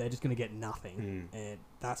 they're just going to get nothing, and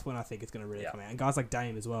that's when I think it's going to really come out. And guys like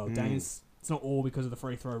Dame as well. Dame's, it's not all because of the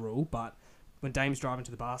free throw rule, but when Dame's driving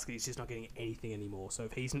to the basket, he's just not getting anything anymore. So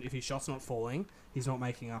if his shot's not falling, he's not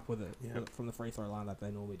making up with it from the free throw line that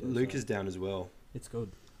they normally do. Luke is down as well. It's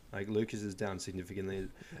good. Like, Lucas is down significantly.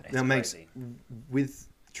 It's Now, makes crazy. with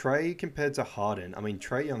Trae compared to Harden, I mean,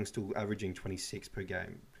 Trae Young's still averaging 26 per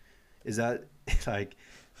game. Is that like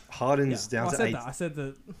Harden's down I to said 8? that. I said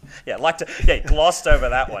that. Glossed over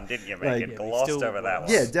that one, didn't you, Megan? Like, Glossed still over that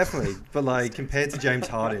one. Yeah, definitely. But like compared to James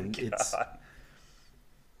Harden, it's God.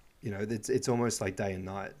 it's almost like day and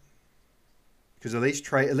night. Because at least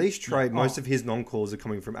Trey, most of his non-calls are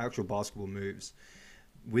coming from actual basketball moves.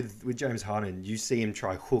 With James Harden, you see him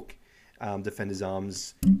try hook defenders'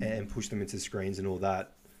 arms and push them into screens and all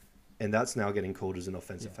that, and that's now getting called as an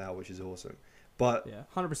offensive foul, which is awesome. But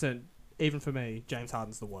 100%. Even for me, James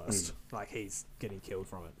Harden's the worst. Like, he's getting killed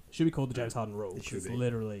from it. Should be called the James Harden rule. It should It's be.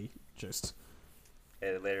 literally just...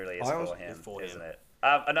 It literally is I for was- him, for him. isn't it?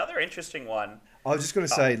 Another interesting one. I was just going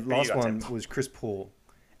to say, you last go, one Tim. was Chris Paul,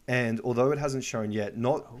 and although it hasn't shown yet,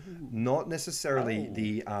 not necessarily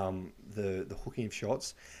the hooking of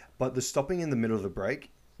shots, but the stopping in the middle of the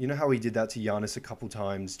break. You know how he did that to Giannis a couple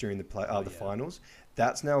times during the finals.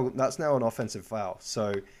 That's now an offensive foul.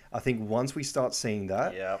 So I think once we start seeing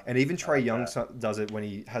that, and even Trae Young does it when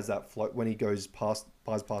he has that float, when he goes past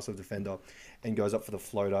the defender and goes up for the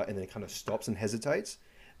floater and then kind of stops and hesitates.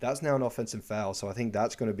 That's now an offensive foul. So I think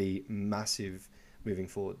that's going to be massive moving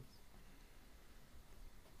forward.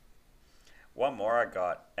 One more I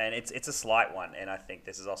got, and it's a slight one, and I think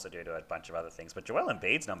this is also due to a bunch of other things. But Joel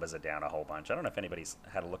Embiid's numbers are down a whole bunch. I don't know if anybody's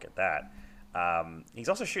had a look at that. He's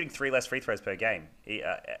also shooting 3 less free throws per game,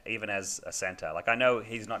 even as a center. Like, I know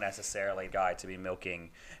he's not necessarily a guy to be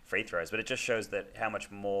milking free throws, but it just shows that how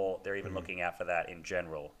much more they're even looking out for that in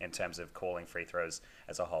general in terms of calling free throws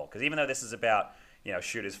as a whole. Because even though this is about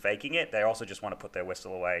shooters faking it, they also just want to put their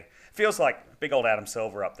whistle away. Feels like big old Adam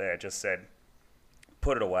Silver up there just said,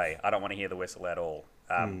 put it away. I don't want to hear the whistle at all,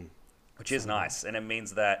 which is nice. And it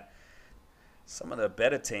means that some of the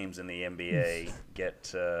better teams in the NBA get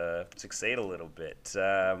succeed a little bit.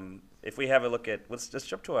 If we have a look at, let's just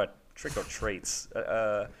jump to our trick or treats.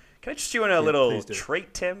 Can I just do in a little please do.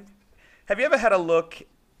 treat, Tim? Have you ever had a look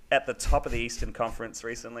at the top of the Eastern Conference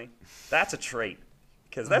recently? That's a treat,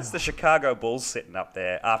 because that's the Chicago Bulls sitting up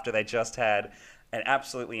there after they just had an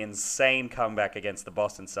absolutely insane comeback against the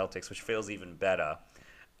Boston Celtics, which feels even better.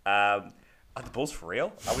 Are the Bulls for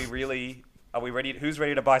real? Are we ready? Who's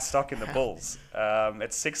ready to buy stock in the Bulls?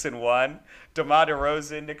 It's 6-1. DeMar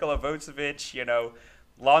DeRozan, Nikola Vucevic,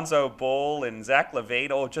 Lonzo Ball and Zach LaVine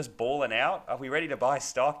all just balling out. Are we ready to buy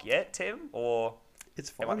stock yet, Tim? Or It's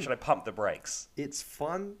fun. should I pump the brakes? It's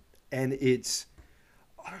fun, and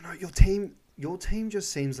I don't know. Your team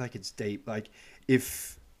just seems like it's deep. Like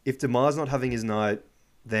if DeMar's not having his night,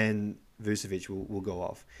 then Vucevic will go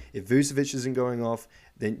off. If Vucevic isn't going off,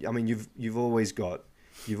 then you've always got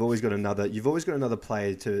another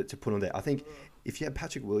player to put on there. I think if you had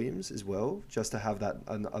Patrick Williams as well, just to have that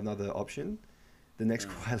another option, the next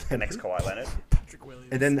Kawhi Leonard. Patrick Williams.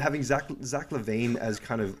 And then having Zach LaVine as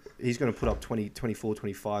kind of, he's going to put up 20, 24,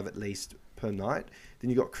 25 at least per night.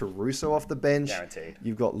 Then you've got Caruso off the bench. Guaranteed.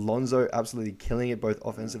 You've got Lonzo absolutely killing it both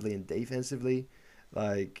offensively and defensively.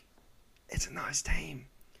 Like, it's a nice team.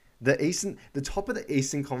 The top of the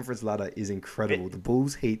Eastern Conference ladder is incredible. The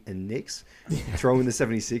Bulls, Heat, and Knicks throw in the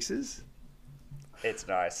 76ers. It's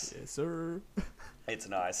nice. Yes, sir. It's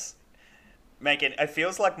nice. It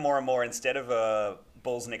feels like more and more, instead of a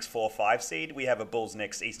Bulls-Knicks 4-5 seed, we have a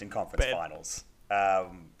Bulls-Knicks Eastern Conference Finals.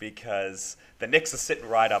 Because the Knicks are sitting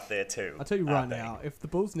right up there too. I'll tell you right now, if the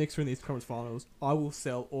Bulls Knicks are in the Eastern Conference Finals, I will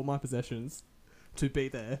sell all my possessions to be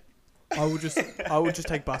there. I will just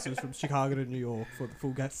take buses from Chicago to New York for the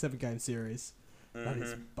full 7-game series. That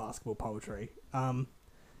is basketball poetry.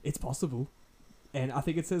 It's possible, and I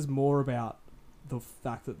think it says more about the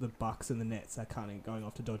fact that the Bucks and the Nets are kind of going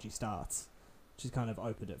off to dodgy starts, which is kind of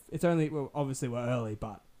opened it. It's only obviously we're early,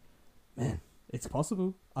 but man, it's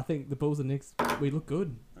possible. I think the Bulls and Knicks, we look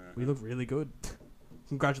good. We look really good.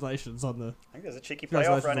 Congratulations on the. I think there's a cheeky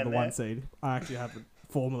playoff run on in the there. 1 seed. I actually haven't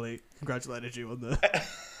formally congratulated you on the.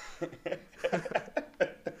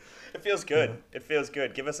 It feels good. It feels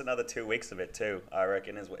good. Give us another 2 weeks of it too, I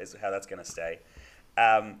reckon, is how that's going to stay.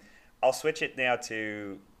 I'll switch it now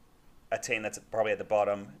to a team that's probably at the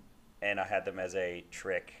bottom, and I had them as a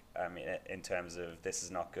trick. I mean, in terms of this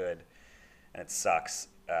is not good, and it sucks.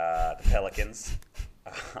 The Pelicans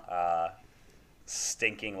are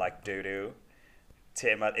stinking like doo-doo.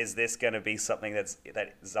 Tim, is this going to be something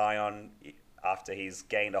that Zion, after he's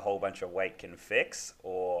gained a whole bunch of weight, can fix,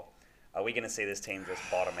 or are we going to see this team just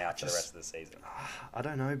bottom out for the rest of the season? I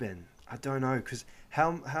don't know, Ben. I don't know, because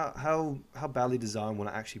how badly does Zion want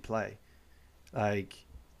to actually play? Like,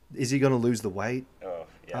 is he going to lose the weight? Oh,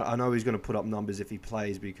 yeah. I know he's going to put up numbers if he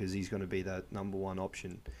plays because he's going to be that number one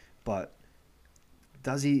option. But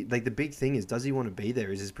does he, like, the big thing is, does he want to be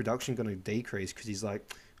there? Is his production going to decrease? Because he's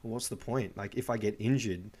like, well, what's the point? Like, if I get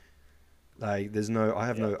injured, Like, there's no, I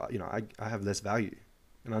have no, you know, I have less value,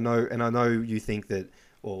 and I know you think that,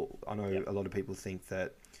 or I know a lot of people think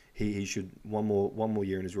that he should one more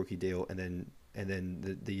year in his rookie deal, and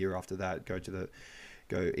then the year after that go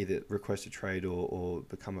either request a trade or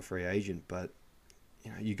become a free agent. But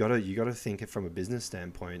you know, you gotta think it from a business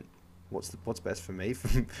standpoint. What's best for me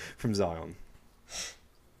from Zion?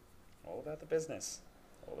 All about the business.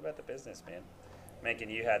 All about the business, man. Megan,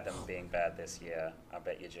 you had them being bad this year. I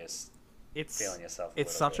bet you're just feeling yourself.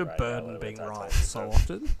 It's such a right burden now, being bit right tight. so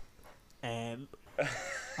often, and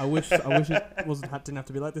I wish it didn't have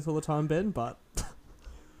to be like this all the time, Ben. But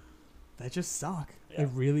they just suck. Yeah, they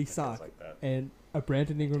really it feels suck. like that. And a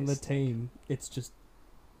Brandon Ingram led stink. team, it's just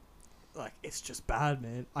bad,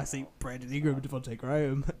 man. I see Brandon Ingram and Devontae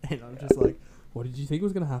Graham, and I'm just like, what did you think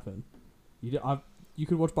was going to happen? You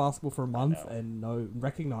could watch basketball for a month and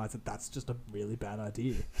recognize that that's just a really bad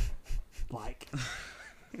idea. Like,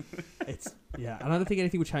 and I don't think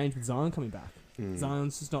anything will change with Zion coming back.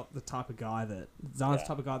 Zion's just not the type of guy that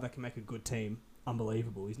can make a good team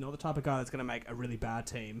unbelievable. He's not the type of guy that's going to make a really bad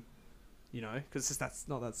team, you know, because that's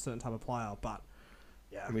not that certain type of player. But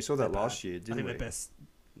yeah, And we saw that last year, didn't we? I think they're best.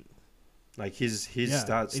 Like his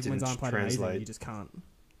stats even when Zion didn't played amazing, you just can't.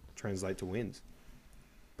 translate to wins.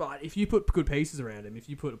 But if you put good pieces around him, if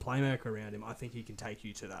you put a playmaker around him, I think he can take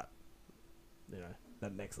you to that, you know,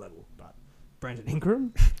 that next level. But Brandon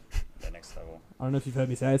Ingram, The next level. I don't know if you've heard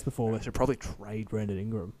me say this before. They should probably trade Brandon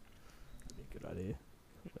Ingram. That'd be a good idea.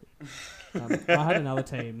 I had another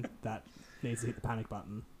team that needs to hit the panic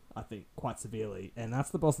button, I think, quite severely, and that's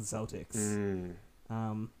the Boston Celtics.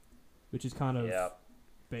 Which is kind of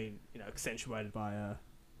been, you know, accentuated by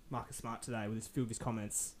Marcus Smart today with his few of his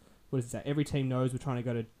comments. What does he say? Every team knows we're trying to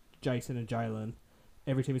go to Jason and Jalen.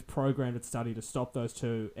 Every team is programmed and studied to stop those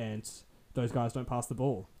two, and those guys don't pass the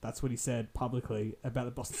ball. That's what he said publicly about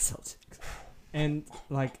the Boston Celtics. And,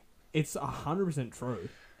 like, it's 100% true.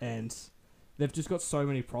 And they've just got so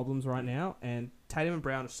many problems right now. And Tatum and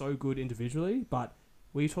Brown are so good individually, but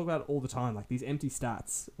we talk about it all the time, like these empty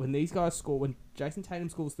stats. When these guys score, when Jason Tatum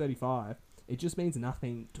scores 35, it just means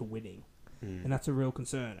nothing to winning. And that's a real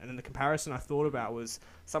concern. And then the comparison I thought about was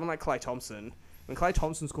someone like Klay Thompson. When Klay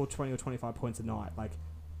Thompson scored 20 or 25 points a night, like,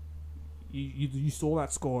 you saw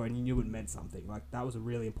that score and you knew it meant something. Like, that was a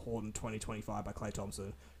really important 20-25 by Klay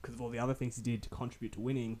Thompson because of all the other things he did to contribute to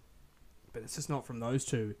winning. But it's just not from those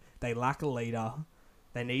two. They lack a leader.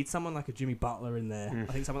 They need someone like a Jimmy Butler in there.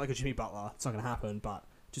 I think someone like a Jimmy Butler, it's not going to happen, but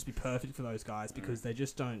just be perfect for those guys because they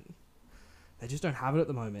just don't have it at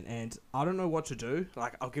the moment. And I don't know what to do.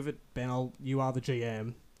 Like, I'll give it, Ben, you are the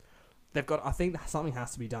GM. I think something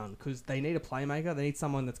has to be done because they need a playmaker. They need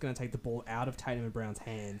someone that's going to take the ball out of Tatum and Brown's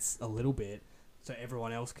hands a little bit so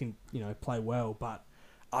everyone else can, you know, play well. But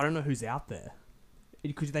I don't know who's out there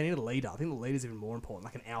because they need a leader. I think the leader's even more important,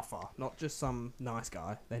 like an alpha, not just some nice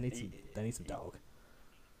guy. They need some dog.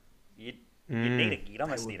 You'd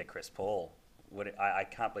almost need a Chris Paul. I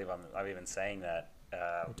can't believe I'm even saying that.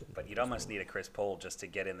 But you'd almost need a Chris Paul just to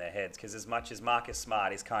get in their heads because as much as Marcus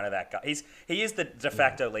Smart is kind of that guy, he is the de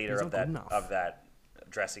facto leader of that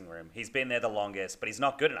dressing room. He's been there the longest, but he's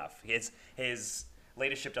not good enough. His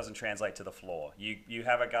leadership doesn't translate to the floor. You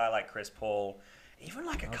have a guy like Chris Paul, even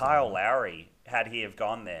like a Kyle Lowry, had he have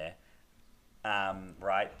gone there,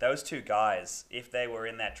 right? Those two guys, if they were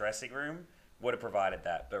in that dressing room, would have provided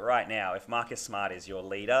that. But right now, if Marcus Smart is your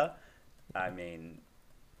leader, I mean,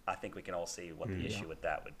 I think we can all see what the issue with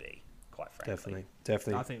that would be, quite frankly.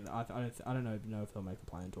 Definitely. I think I don't know if they'll make the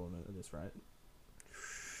play-in tournament at this rate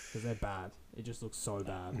because they're bad. It just looks so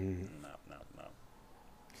bad. No.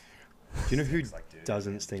 Do you know who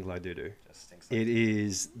doesn't stink like doo-doo? It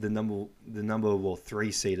is the number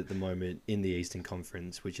 3 seed at the moment in the Eastern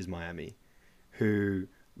Conference, which is Miami, who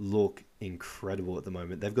look incredible at the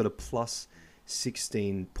moment. They've got a plus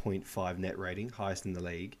 16.5 net rating, highest in the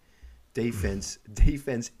league. Defense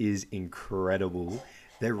is incredible.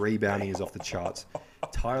 Their rebounding is off the charts.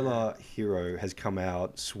 Tyler Hero has come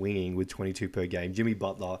out swinging with 22 per game. Jimmy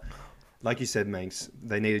Butler, like you said, Manx,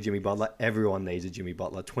 they need a Jimmy Butler. Everyone needs a Jimmy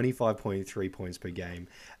Butler. 25.3 points per game.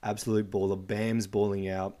 Absolute baller. Bam's balling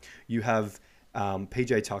out. You have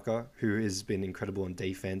PJ Tucker, who has been incredible on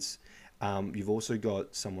defense. You've also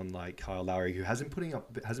got someone like Kyle Lowry, who hasn't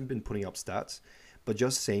been putting up stats, but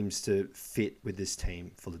just seems to fit with this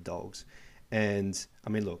team full of dogs. And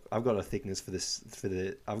I mean, look, I've got a thickness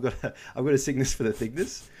I've got a sickness for the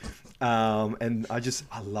thickness. And I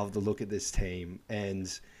love the look at this team.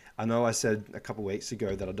 And I know I said a couple of weeks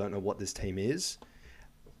ago that I don't know what this team is.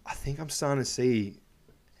 I think I'm starting to see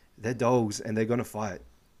they're dogs and they're going to fight.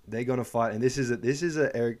 And this is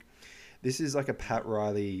This is like a Pat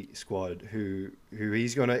Riley squad who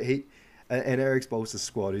he's gonna and Eric Spoelstra's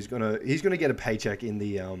squad he's gonna get a paycheck in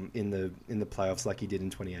the playoffs like he did in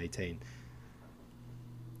 2018.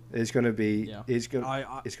 It's gonna be it's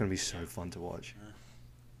gonna be so fun to watch.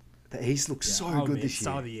 The East looks so good this year.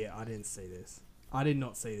 Start of the year, I didn't see this. I did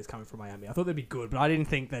not see this coming from Miami. I thought they'd be good, but I didn't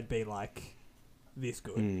think they'd be like this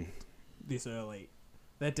good this early.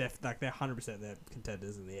 They're they're 100% they're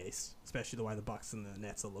contenders in the East, especially the way the Bucks and the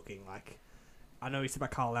Nets are looking. Like, I know you said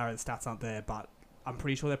about Kyle Lowry, the stats aren't there, but I'm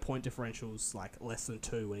pretty sure their point differential's like less than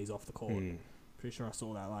 2 when he's off the court. Pretty sure I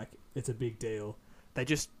saw that. Like, it's a big deal.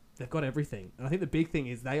 They've got everything, and I think the big thing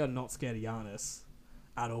is they are not scared of Giannis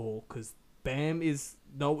at all, because Bam is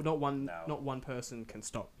not one person can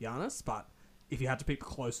stop Giannis, but if you had to pick the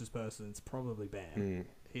closest person, it's probably Bam.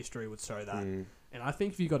 History would show that, and I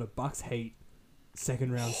think if you got a Bucks Heat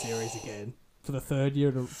second round series again for the third year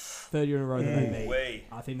in a row that they meet,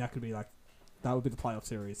 I think that would be the playoff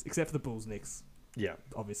series, except for the Bulls Knicks. Yeah,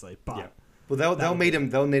 obviously, but yeah. Well, they'll meet him.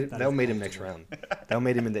 They'll meet him next round. They'll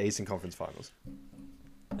meet him in the Eastern Conference Finals.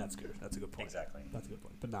 That's good. That's a good point. Exactly. That's a good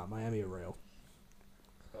point. But no, Miami are real.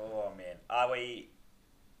 Oh man, are we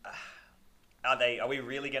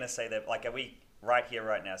really going to say that? Like, are we right here,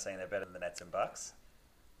 right now, saying they're better than the Nets and Bucks?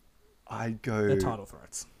 I'd go. They're title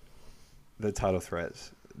threats. The title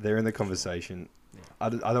threats. They're in the conversation. Yeah.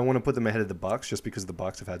 I don't want to put them ahead of the Bucks just because the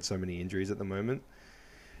Bucks have had so many injuries at the moment.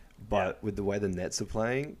 But with the way the Nets are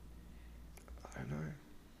playing, I don't know.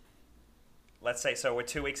 Let's say, so we're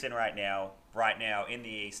 2 weeks in right now. Right now, in the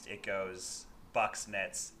East, it goes Bucks,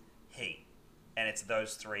 Nets, Heat. And it's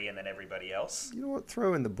those three and then everybody else. You know what?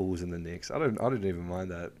 Throw in the Bulls and the Knicks. I don't even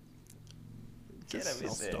mind that. Get them in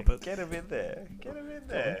there. Stop it. Get them in there. Get them in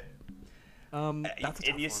there. That's a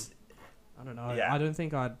tough one. I don't know. Yeah.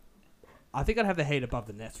 I think I'd have the Heat above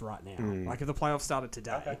the Nets right now. Like, if the playoffs started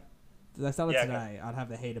today, I'd have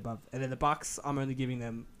the Heat above. And then the Bucks, I'm only giving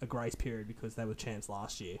them a grace period because they were champs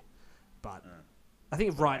last year. But I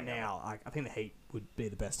think right now, I think the Heat would be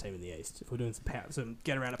the best team in the East. If we're doing some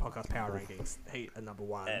get around a podcast power rankings, Heat are number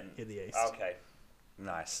one in the East. Okay,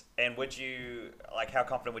 nice. And would you how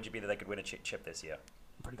confident would you be that they could win a chip this year?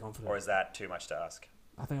 I'm pretty confident. Or is that too much to ask?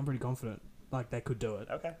 I think I'm pretty confident. Like, they could do it.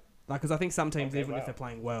 Okay. Like, because I think some teams, even if they're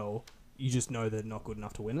playing well, you just know they're not good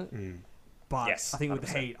enough to win it. But yes, I think with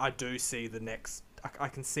 100%. the Heat, I do see the next. I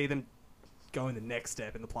can see them going the next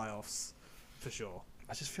step in the playoffs for sure.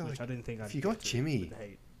 I just feel I didn't think if you got Jimmy,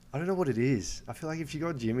 I don't know what it is. I feel like if you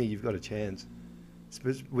got Jimmy, you've got a chance.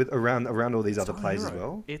 With around all these other players as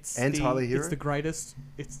well. Tyler Hero. It's the greatest.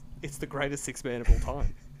 It's the greatest 6-man of all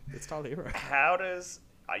time. It's Tyler Hero. How does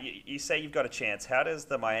you say you've got a chance? How does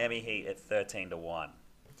the Miami Heat at 13-1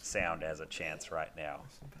 sound as a chance right now?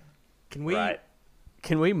 Can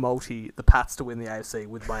we multi the Pats to win the AFC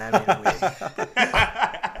with Miami and win?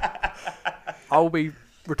 I will be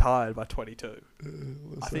retired by 22.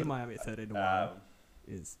 I think Miami at 13-1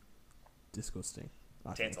 is disgusting.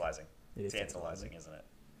 Tantalizing. It is tantalizing, isn't it?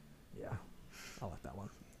 Yeah, I like that one.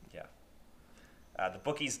 Yeah. The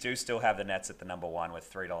bookies do still have the Nets at the number one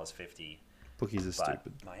with $3.50. Bookies are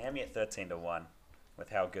stupid. Miami at 13-1 with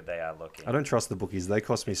how good they are looking. I don't trust the bookies. They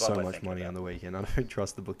cost me so much money on the weekend. I don't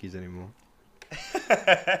trust the bookies anymore.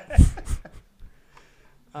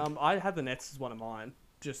 I had the Nets as one of mine,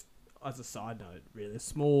 just as a side note, really.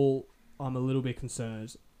 Small, I'm a little bit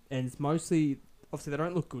concerned. And it's mostly, obviously, they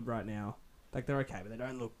don't look good right now. Like, they're okay, but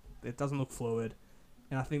it doesn't look fluid.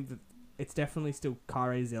 And I think that it's definitely still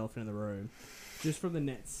Kyrie's the elephant in the room. Just from the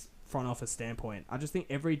Nets front office standpoint, I just think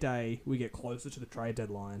every day we get closer to the trade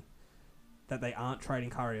deadline that they aren't trading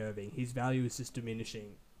Kyrie Irving, his value is just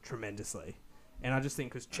diminishing tremendously. And I just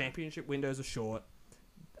think because championship windows are short,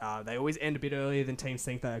 they always end a bit earlier than teams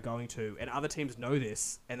think they are going to. And other teams know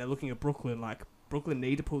this, and they're looking at Brooklyn like, Brooklyn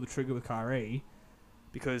need to pull the trigger with Kyrie,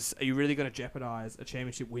 because are you really going to jeopardize a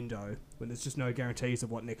championship window when there's just no guarantees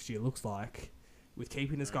of what next year looks like? With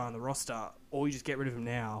keeping this guy on the roster, or you just get rid of him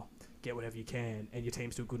now, get whatever you can, and your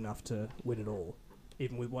team's still good enough to win it all.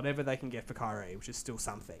 Even with whatever they can get for Kyrie, which is still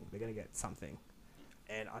something. They're going to get something.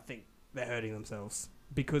 And I think they're hurting themselves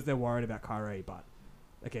because they're worried about Kyrie. But,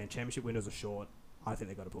 again, championship windows are short. I think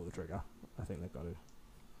they've got to pull the trigger. I think they've got to.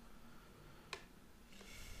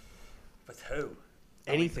 With who?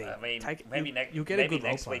 Anything. I mean, maybe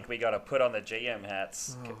next week we got to put on the GM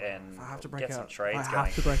hats and get some trades going. I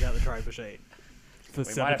have to break out the trade machine. We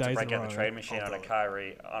might have to break out the trade machine on a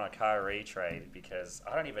Kyrie trade, because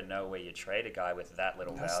I don't even know where you trade a guy with that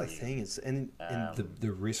little value. That's the thing. It's and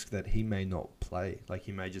the risk that he may not play. Like,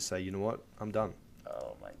 he may just say, you know what, I'm done.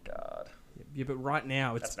 Oh my god. Yeah, but right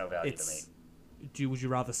now that's no value to me. Would you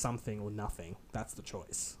rather something or nothing? That's the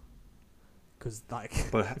choice. Because like,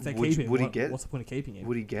 But if they would- keep him, would he get- what's the point of keeping him?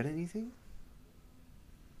 Would he get anything?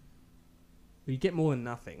 You get more than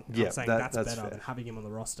nothing. Yeah, I'm saying that's better fair. than having him on the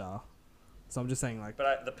roster. So I'm just saying like,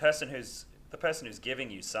 But the person who's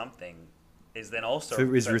giving you something is then also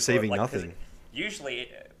Is receiving 'cause nothing.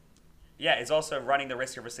 Usually, yeah, is also running the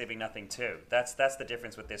risk of receiving nothing too. That's the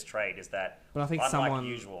difference with this trade is that But I think unlike someone-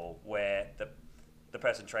 usual where the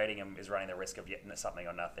person trading him is running the risk of getting something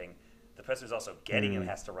or nothing, the person who's also getting him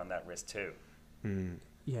has to run that risk too.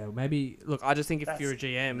 yeah, maybe look. I just think if That's you're a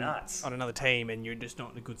GM nuts. on another team and you're just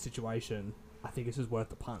not in a good situation, I think it's just worth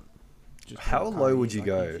the punt. Just How what low Curry would is. you Like,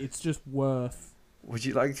 go? It's just worth. Would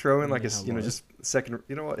you like throw in like a How you know low? just second?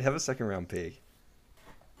 You know what? Have a second round pick,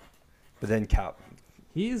 but then cap.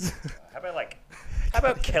 Here's How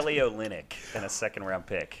about Kelly Olynyk and a second round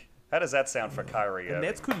pick? How does that sound for Kyrie the Irving?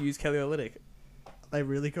 Nets could use Kelly Olynyk. They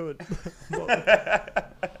really could.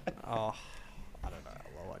 Oh, I don't know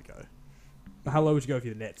how low I'd go. But how low would you go for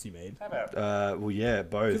the Nets? You mean? How about Well, yeah,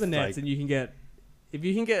 both. For the Nets, like- and you can get. If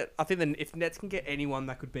you can get, I think then if Nets can get anyone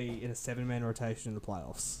that could be in a 7-man rotation in the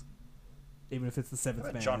playoffs, even if it's the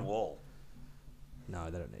seventh man. John Wall? No,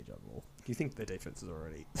 they don't need John Wall. do you think Their defense is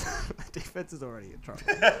already in trouble.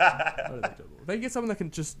 I don't need John Wall. They can get someone that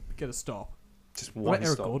can just get a stop. just What one about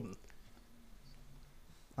Eric stop? Gordon?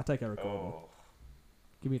 I take Eric Gordon. Oh,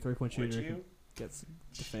 Give me a 3-point would shooter who you? can get some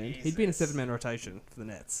defend. He'd be in a Jesus. 7-man rotation for the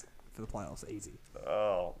Nets for the playoffs, easy.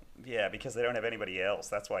 Oh, yeah, because they don't have anybody else.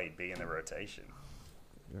 That's why he'd be in the rotation.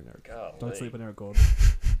 You're an Eric. Golly. Don't sleep on Eric Gordon.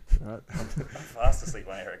 All right. I'm fast asleep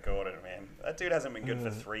on Eric Gordon, man. That dude hasn't been good for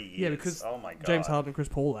 3 years. Yeah, because oh my god, James Harden and Chris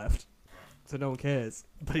Paul left, so no one cares.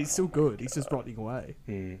 But he's still good. He's just rotting away.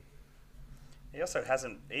 Hmm. He also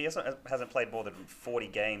hasn't played more than 40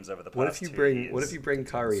 games over the past What if you 2 bring years. What if you bring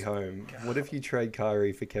Kyrie home? God. What if you trade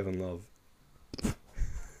Kyrie for Kevin Love?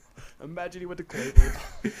 Imagine he went to Cleveland.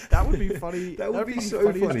 That would be funny. That would be the so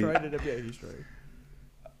funniest funny. trade in NBA history.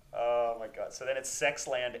 Oh my god! So then it's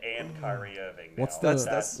Sexland and Kyrie Irving. Now. What's the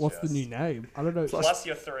That's what's the just- new name? I don't know. Plus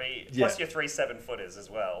your three, Yeah. plus your 3 7-footers as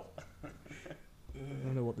well. I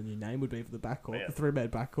don't know what the new name would be for the backcourt. Yeah. The 3-man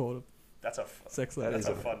backcourt of That's a Sex That that's is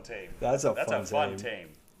a a- fun team. That's a That's fun a fun team. team.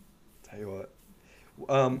 Tell you what.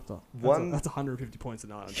 That's 150 points a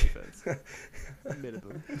night on defense.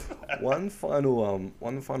 Minimum. One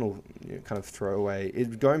final kind of throwaway.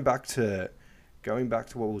 Going back to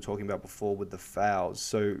what we were talking about before with the fouls.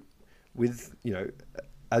 So with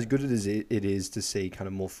as good as it is to see kind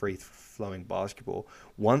of more free flowing basketball,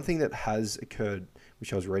 one thing that has occurred,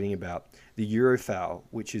 which I was reading about, the Euro foul,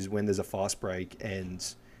 which is when there's a fast break and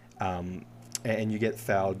you get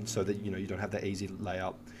fouled so that you don't have that easy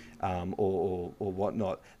layup. Or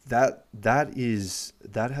whatnot. That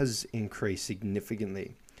has increased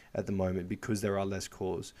significantly at the moment because there are less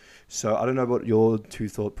calls. So I don't know what your two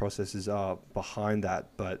thought processes are behind that,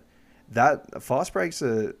 but that fast breaks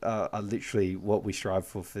are literally what we strive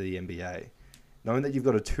for the NBA. Knowing that you've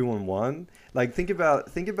got a 2-on-1, like think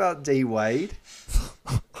about D Wade,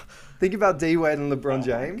 think about D Wade and LeBron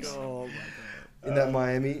James Oh my god. in that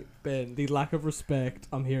Miami. Ben, the lack of respect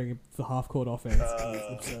I'm hearing for half-court offense is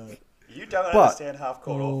absurd. You don't But- understand half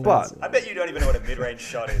court Oh, offense. but- I bet you don't even know what a mid range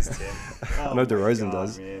shot is, Tim. I know DeRozan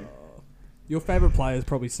does. Man. Your favorite player is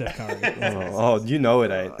probably Steph Curry. Oh, you know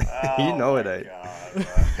it ain't. You know it my ain't.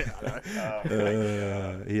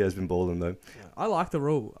 God. He has been balling though. I like the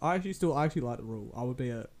rule. I actually like the rule. I would be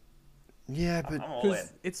a Yeah, but I'm all in.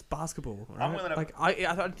 because it's basketball. Right? I'm willing to- like I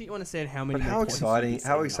don't think you understand how many. But how more points you exciting- can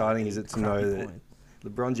how see exciting in is a it to know crappy that point.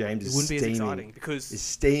 LeBron James It is wouldn't be as exciting steaming, because is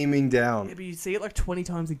steaming down. yeah, but you see it like 20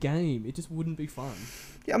 times a game. It just wouldn't be fun.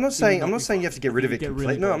 Yeah, I'm not would saying not be you have to get fun. rid of You it get really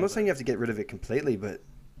completely. No, bored I'm not of saying it. you have to get rid of it completely, but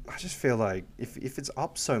I just feel like if it's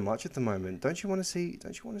up so much at the moment, don't you want to see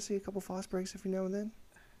a couple fast breaks every now and then?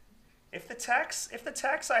 If the tax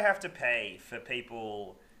I have to pay for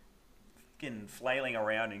people fucking flailing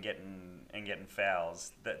around and getting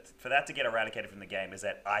fouls, for that to get eradicated from the game is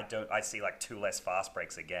that I see like 2 less fast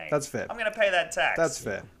breaks a game. That's fair. I'm gonna pay that tax. That's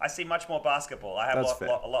fair. I see much more basketball. I have That's a fair.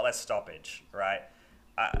 lot less stoppage, right?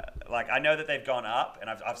 I know that they've gone up and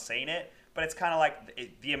I've seen it, but it's kind of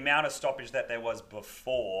like the amount of stoppage that there was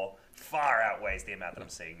before far outweighs the amount that I'm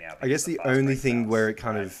seeing now. I guess because the of fast only break thing fouls, where it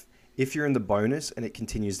kind right? of, if you're in the bonus and it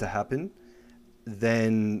continues to happen,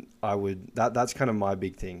 then I would that's kind of my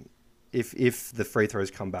big thing. If the free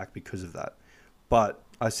throws come back because of that, but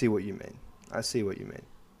I see what you mean. At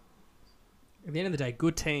the end of the day,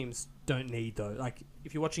 good teams don't need though. Like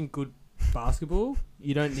if you're watching good basketball,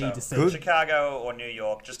 you don't need to see. Good- Chicago or New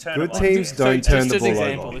York, just turn Good them teams on. don't turn just the as ball an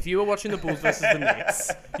example, over. if you were watching the Bulls versus the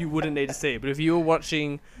Knicks, you wouldn't need to see it. But if you were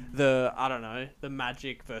watching the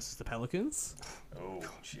Magic versus the Pelicans, Oh,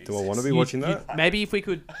 Do I want to be you- watching you- that? maybe if we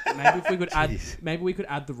could add Jeez. maybe we could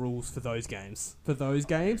add the rules for those games. For those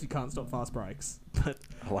games, you can't stop fast breaks. But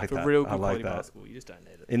I like for that. real I good like quality that. basketball, you just don't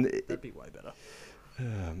need it. That'd be way better.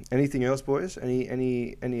 Anything else, boys?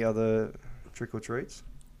 Any other trick or treats?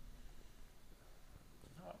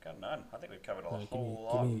 No, I've got none. I think we've covered a No, whole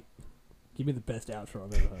lot. give me the best outro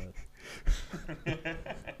I've ever heard.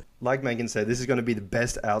 Like Megan said, this is going to be the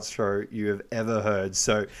best outro you have ever heard.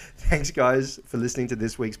 So thanks, guys, for listening to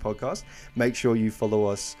this week's podcast. Make sure you follow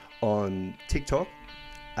us on TikTok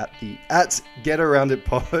at Get Around It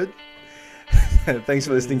Pod. Thanks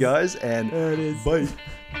for listening, guys, and There it is. bye.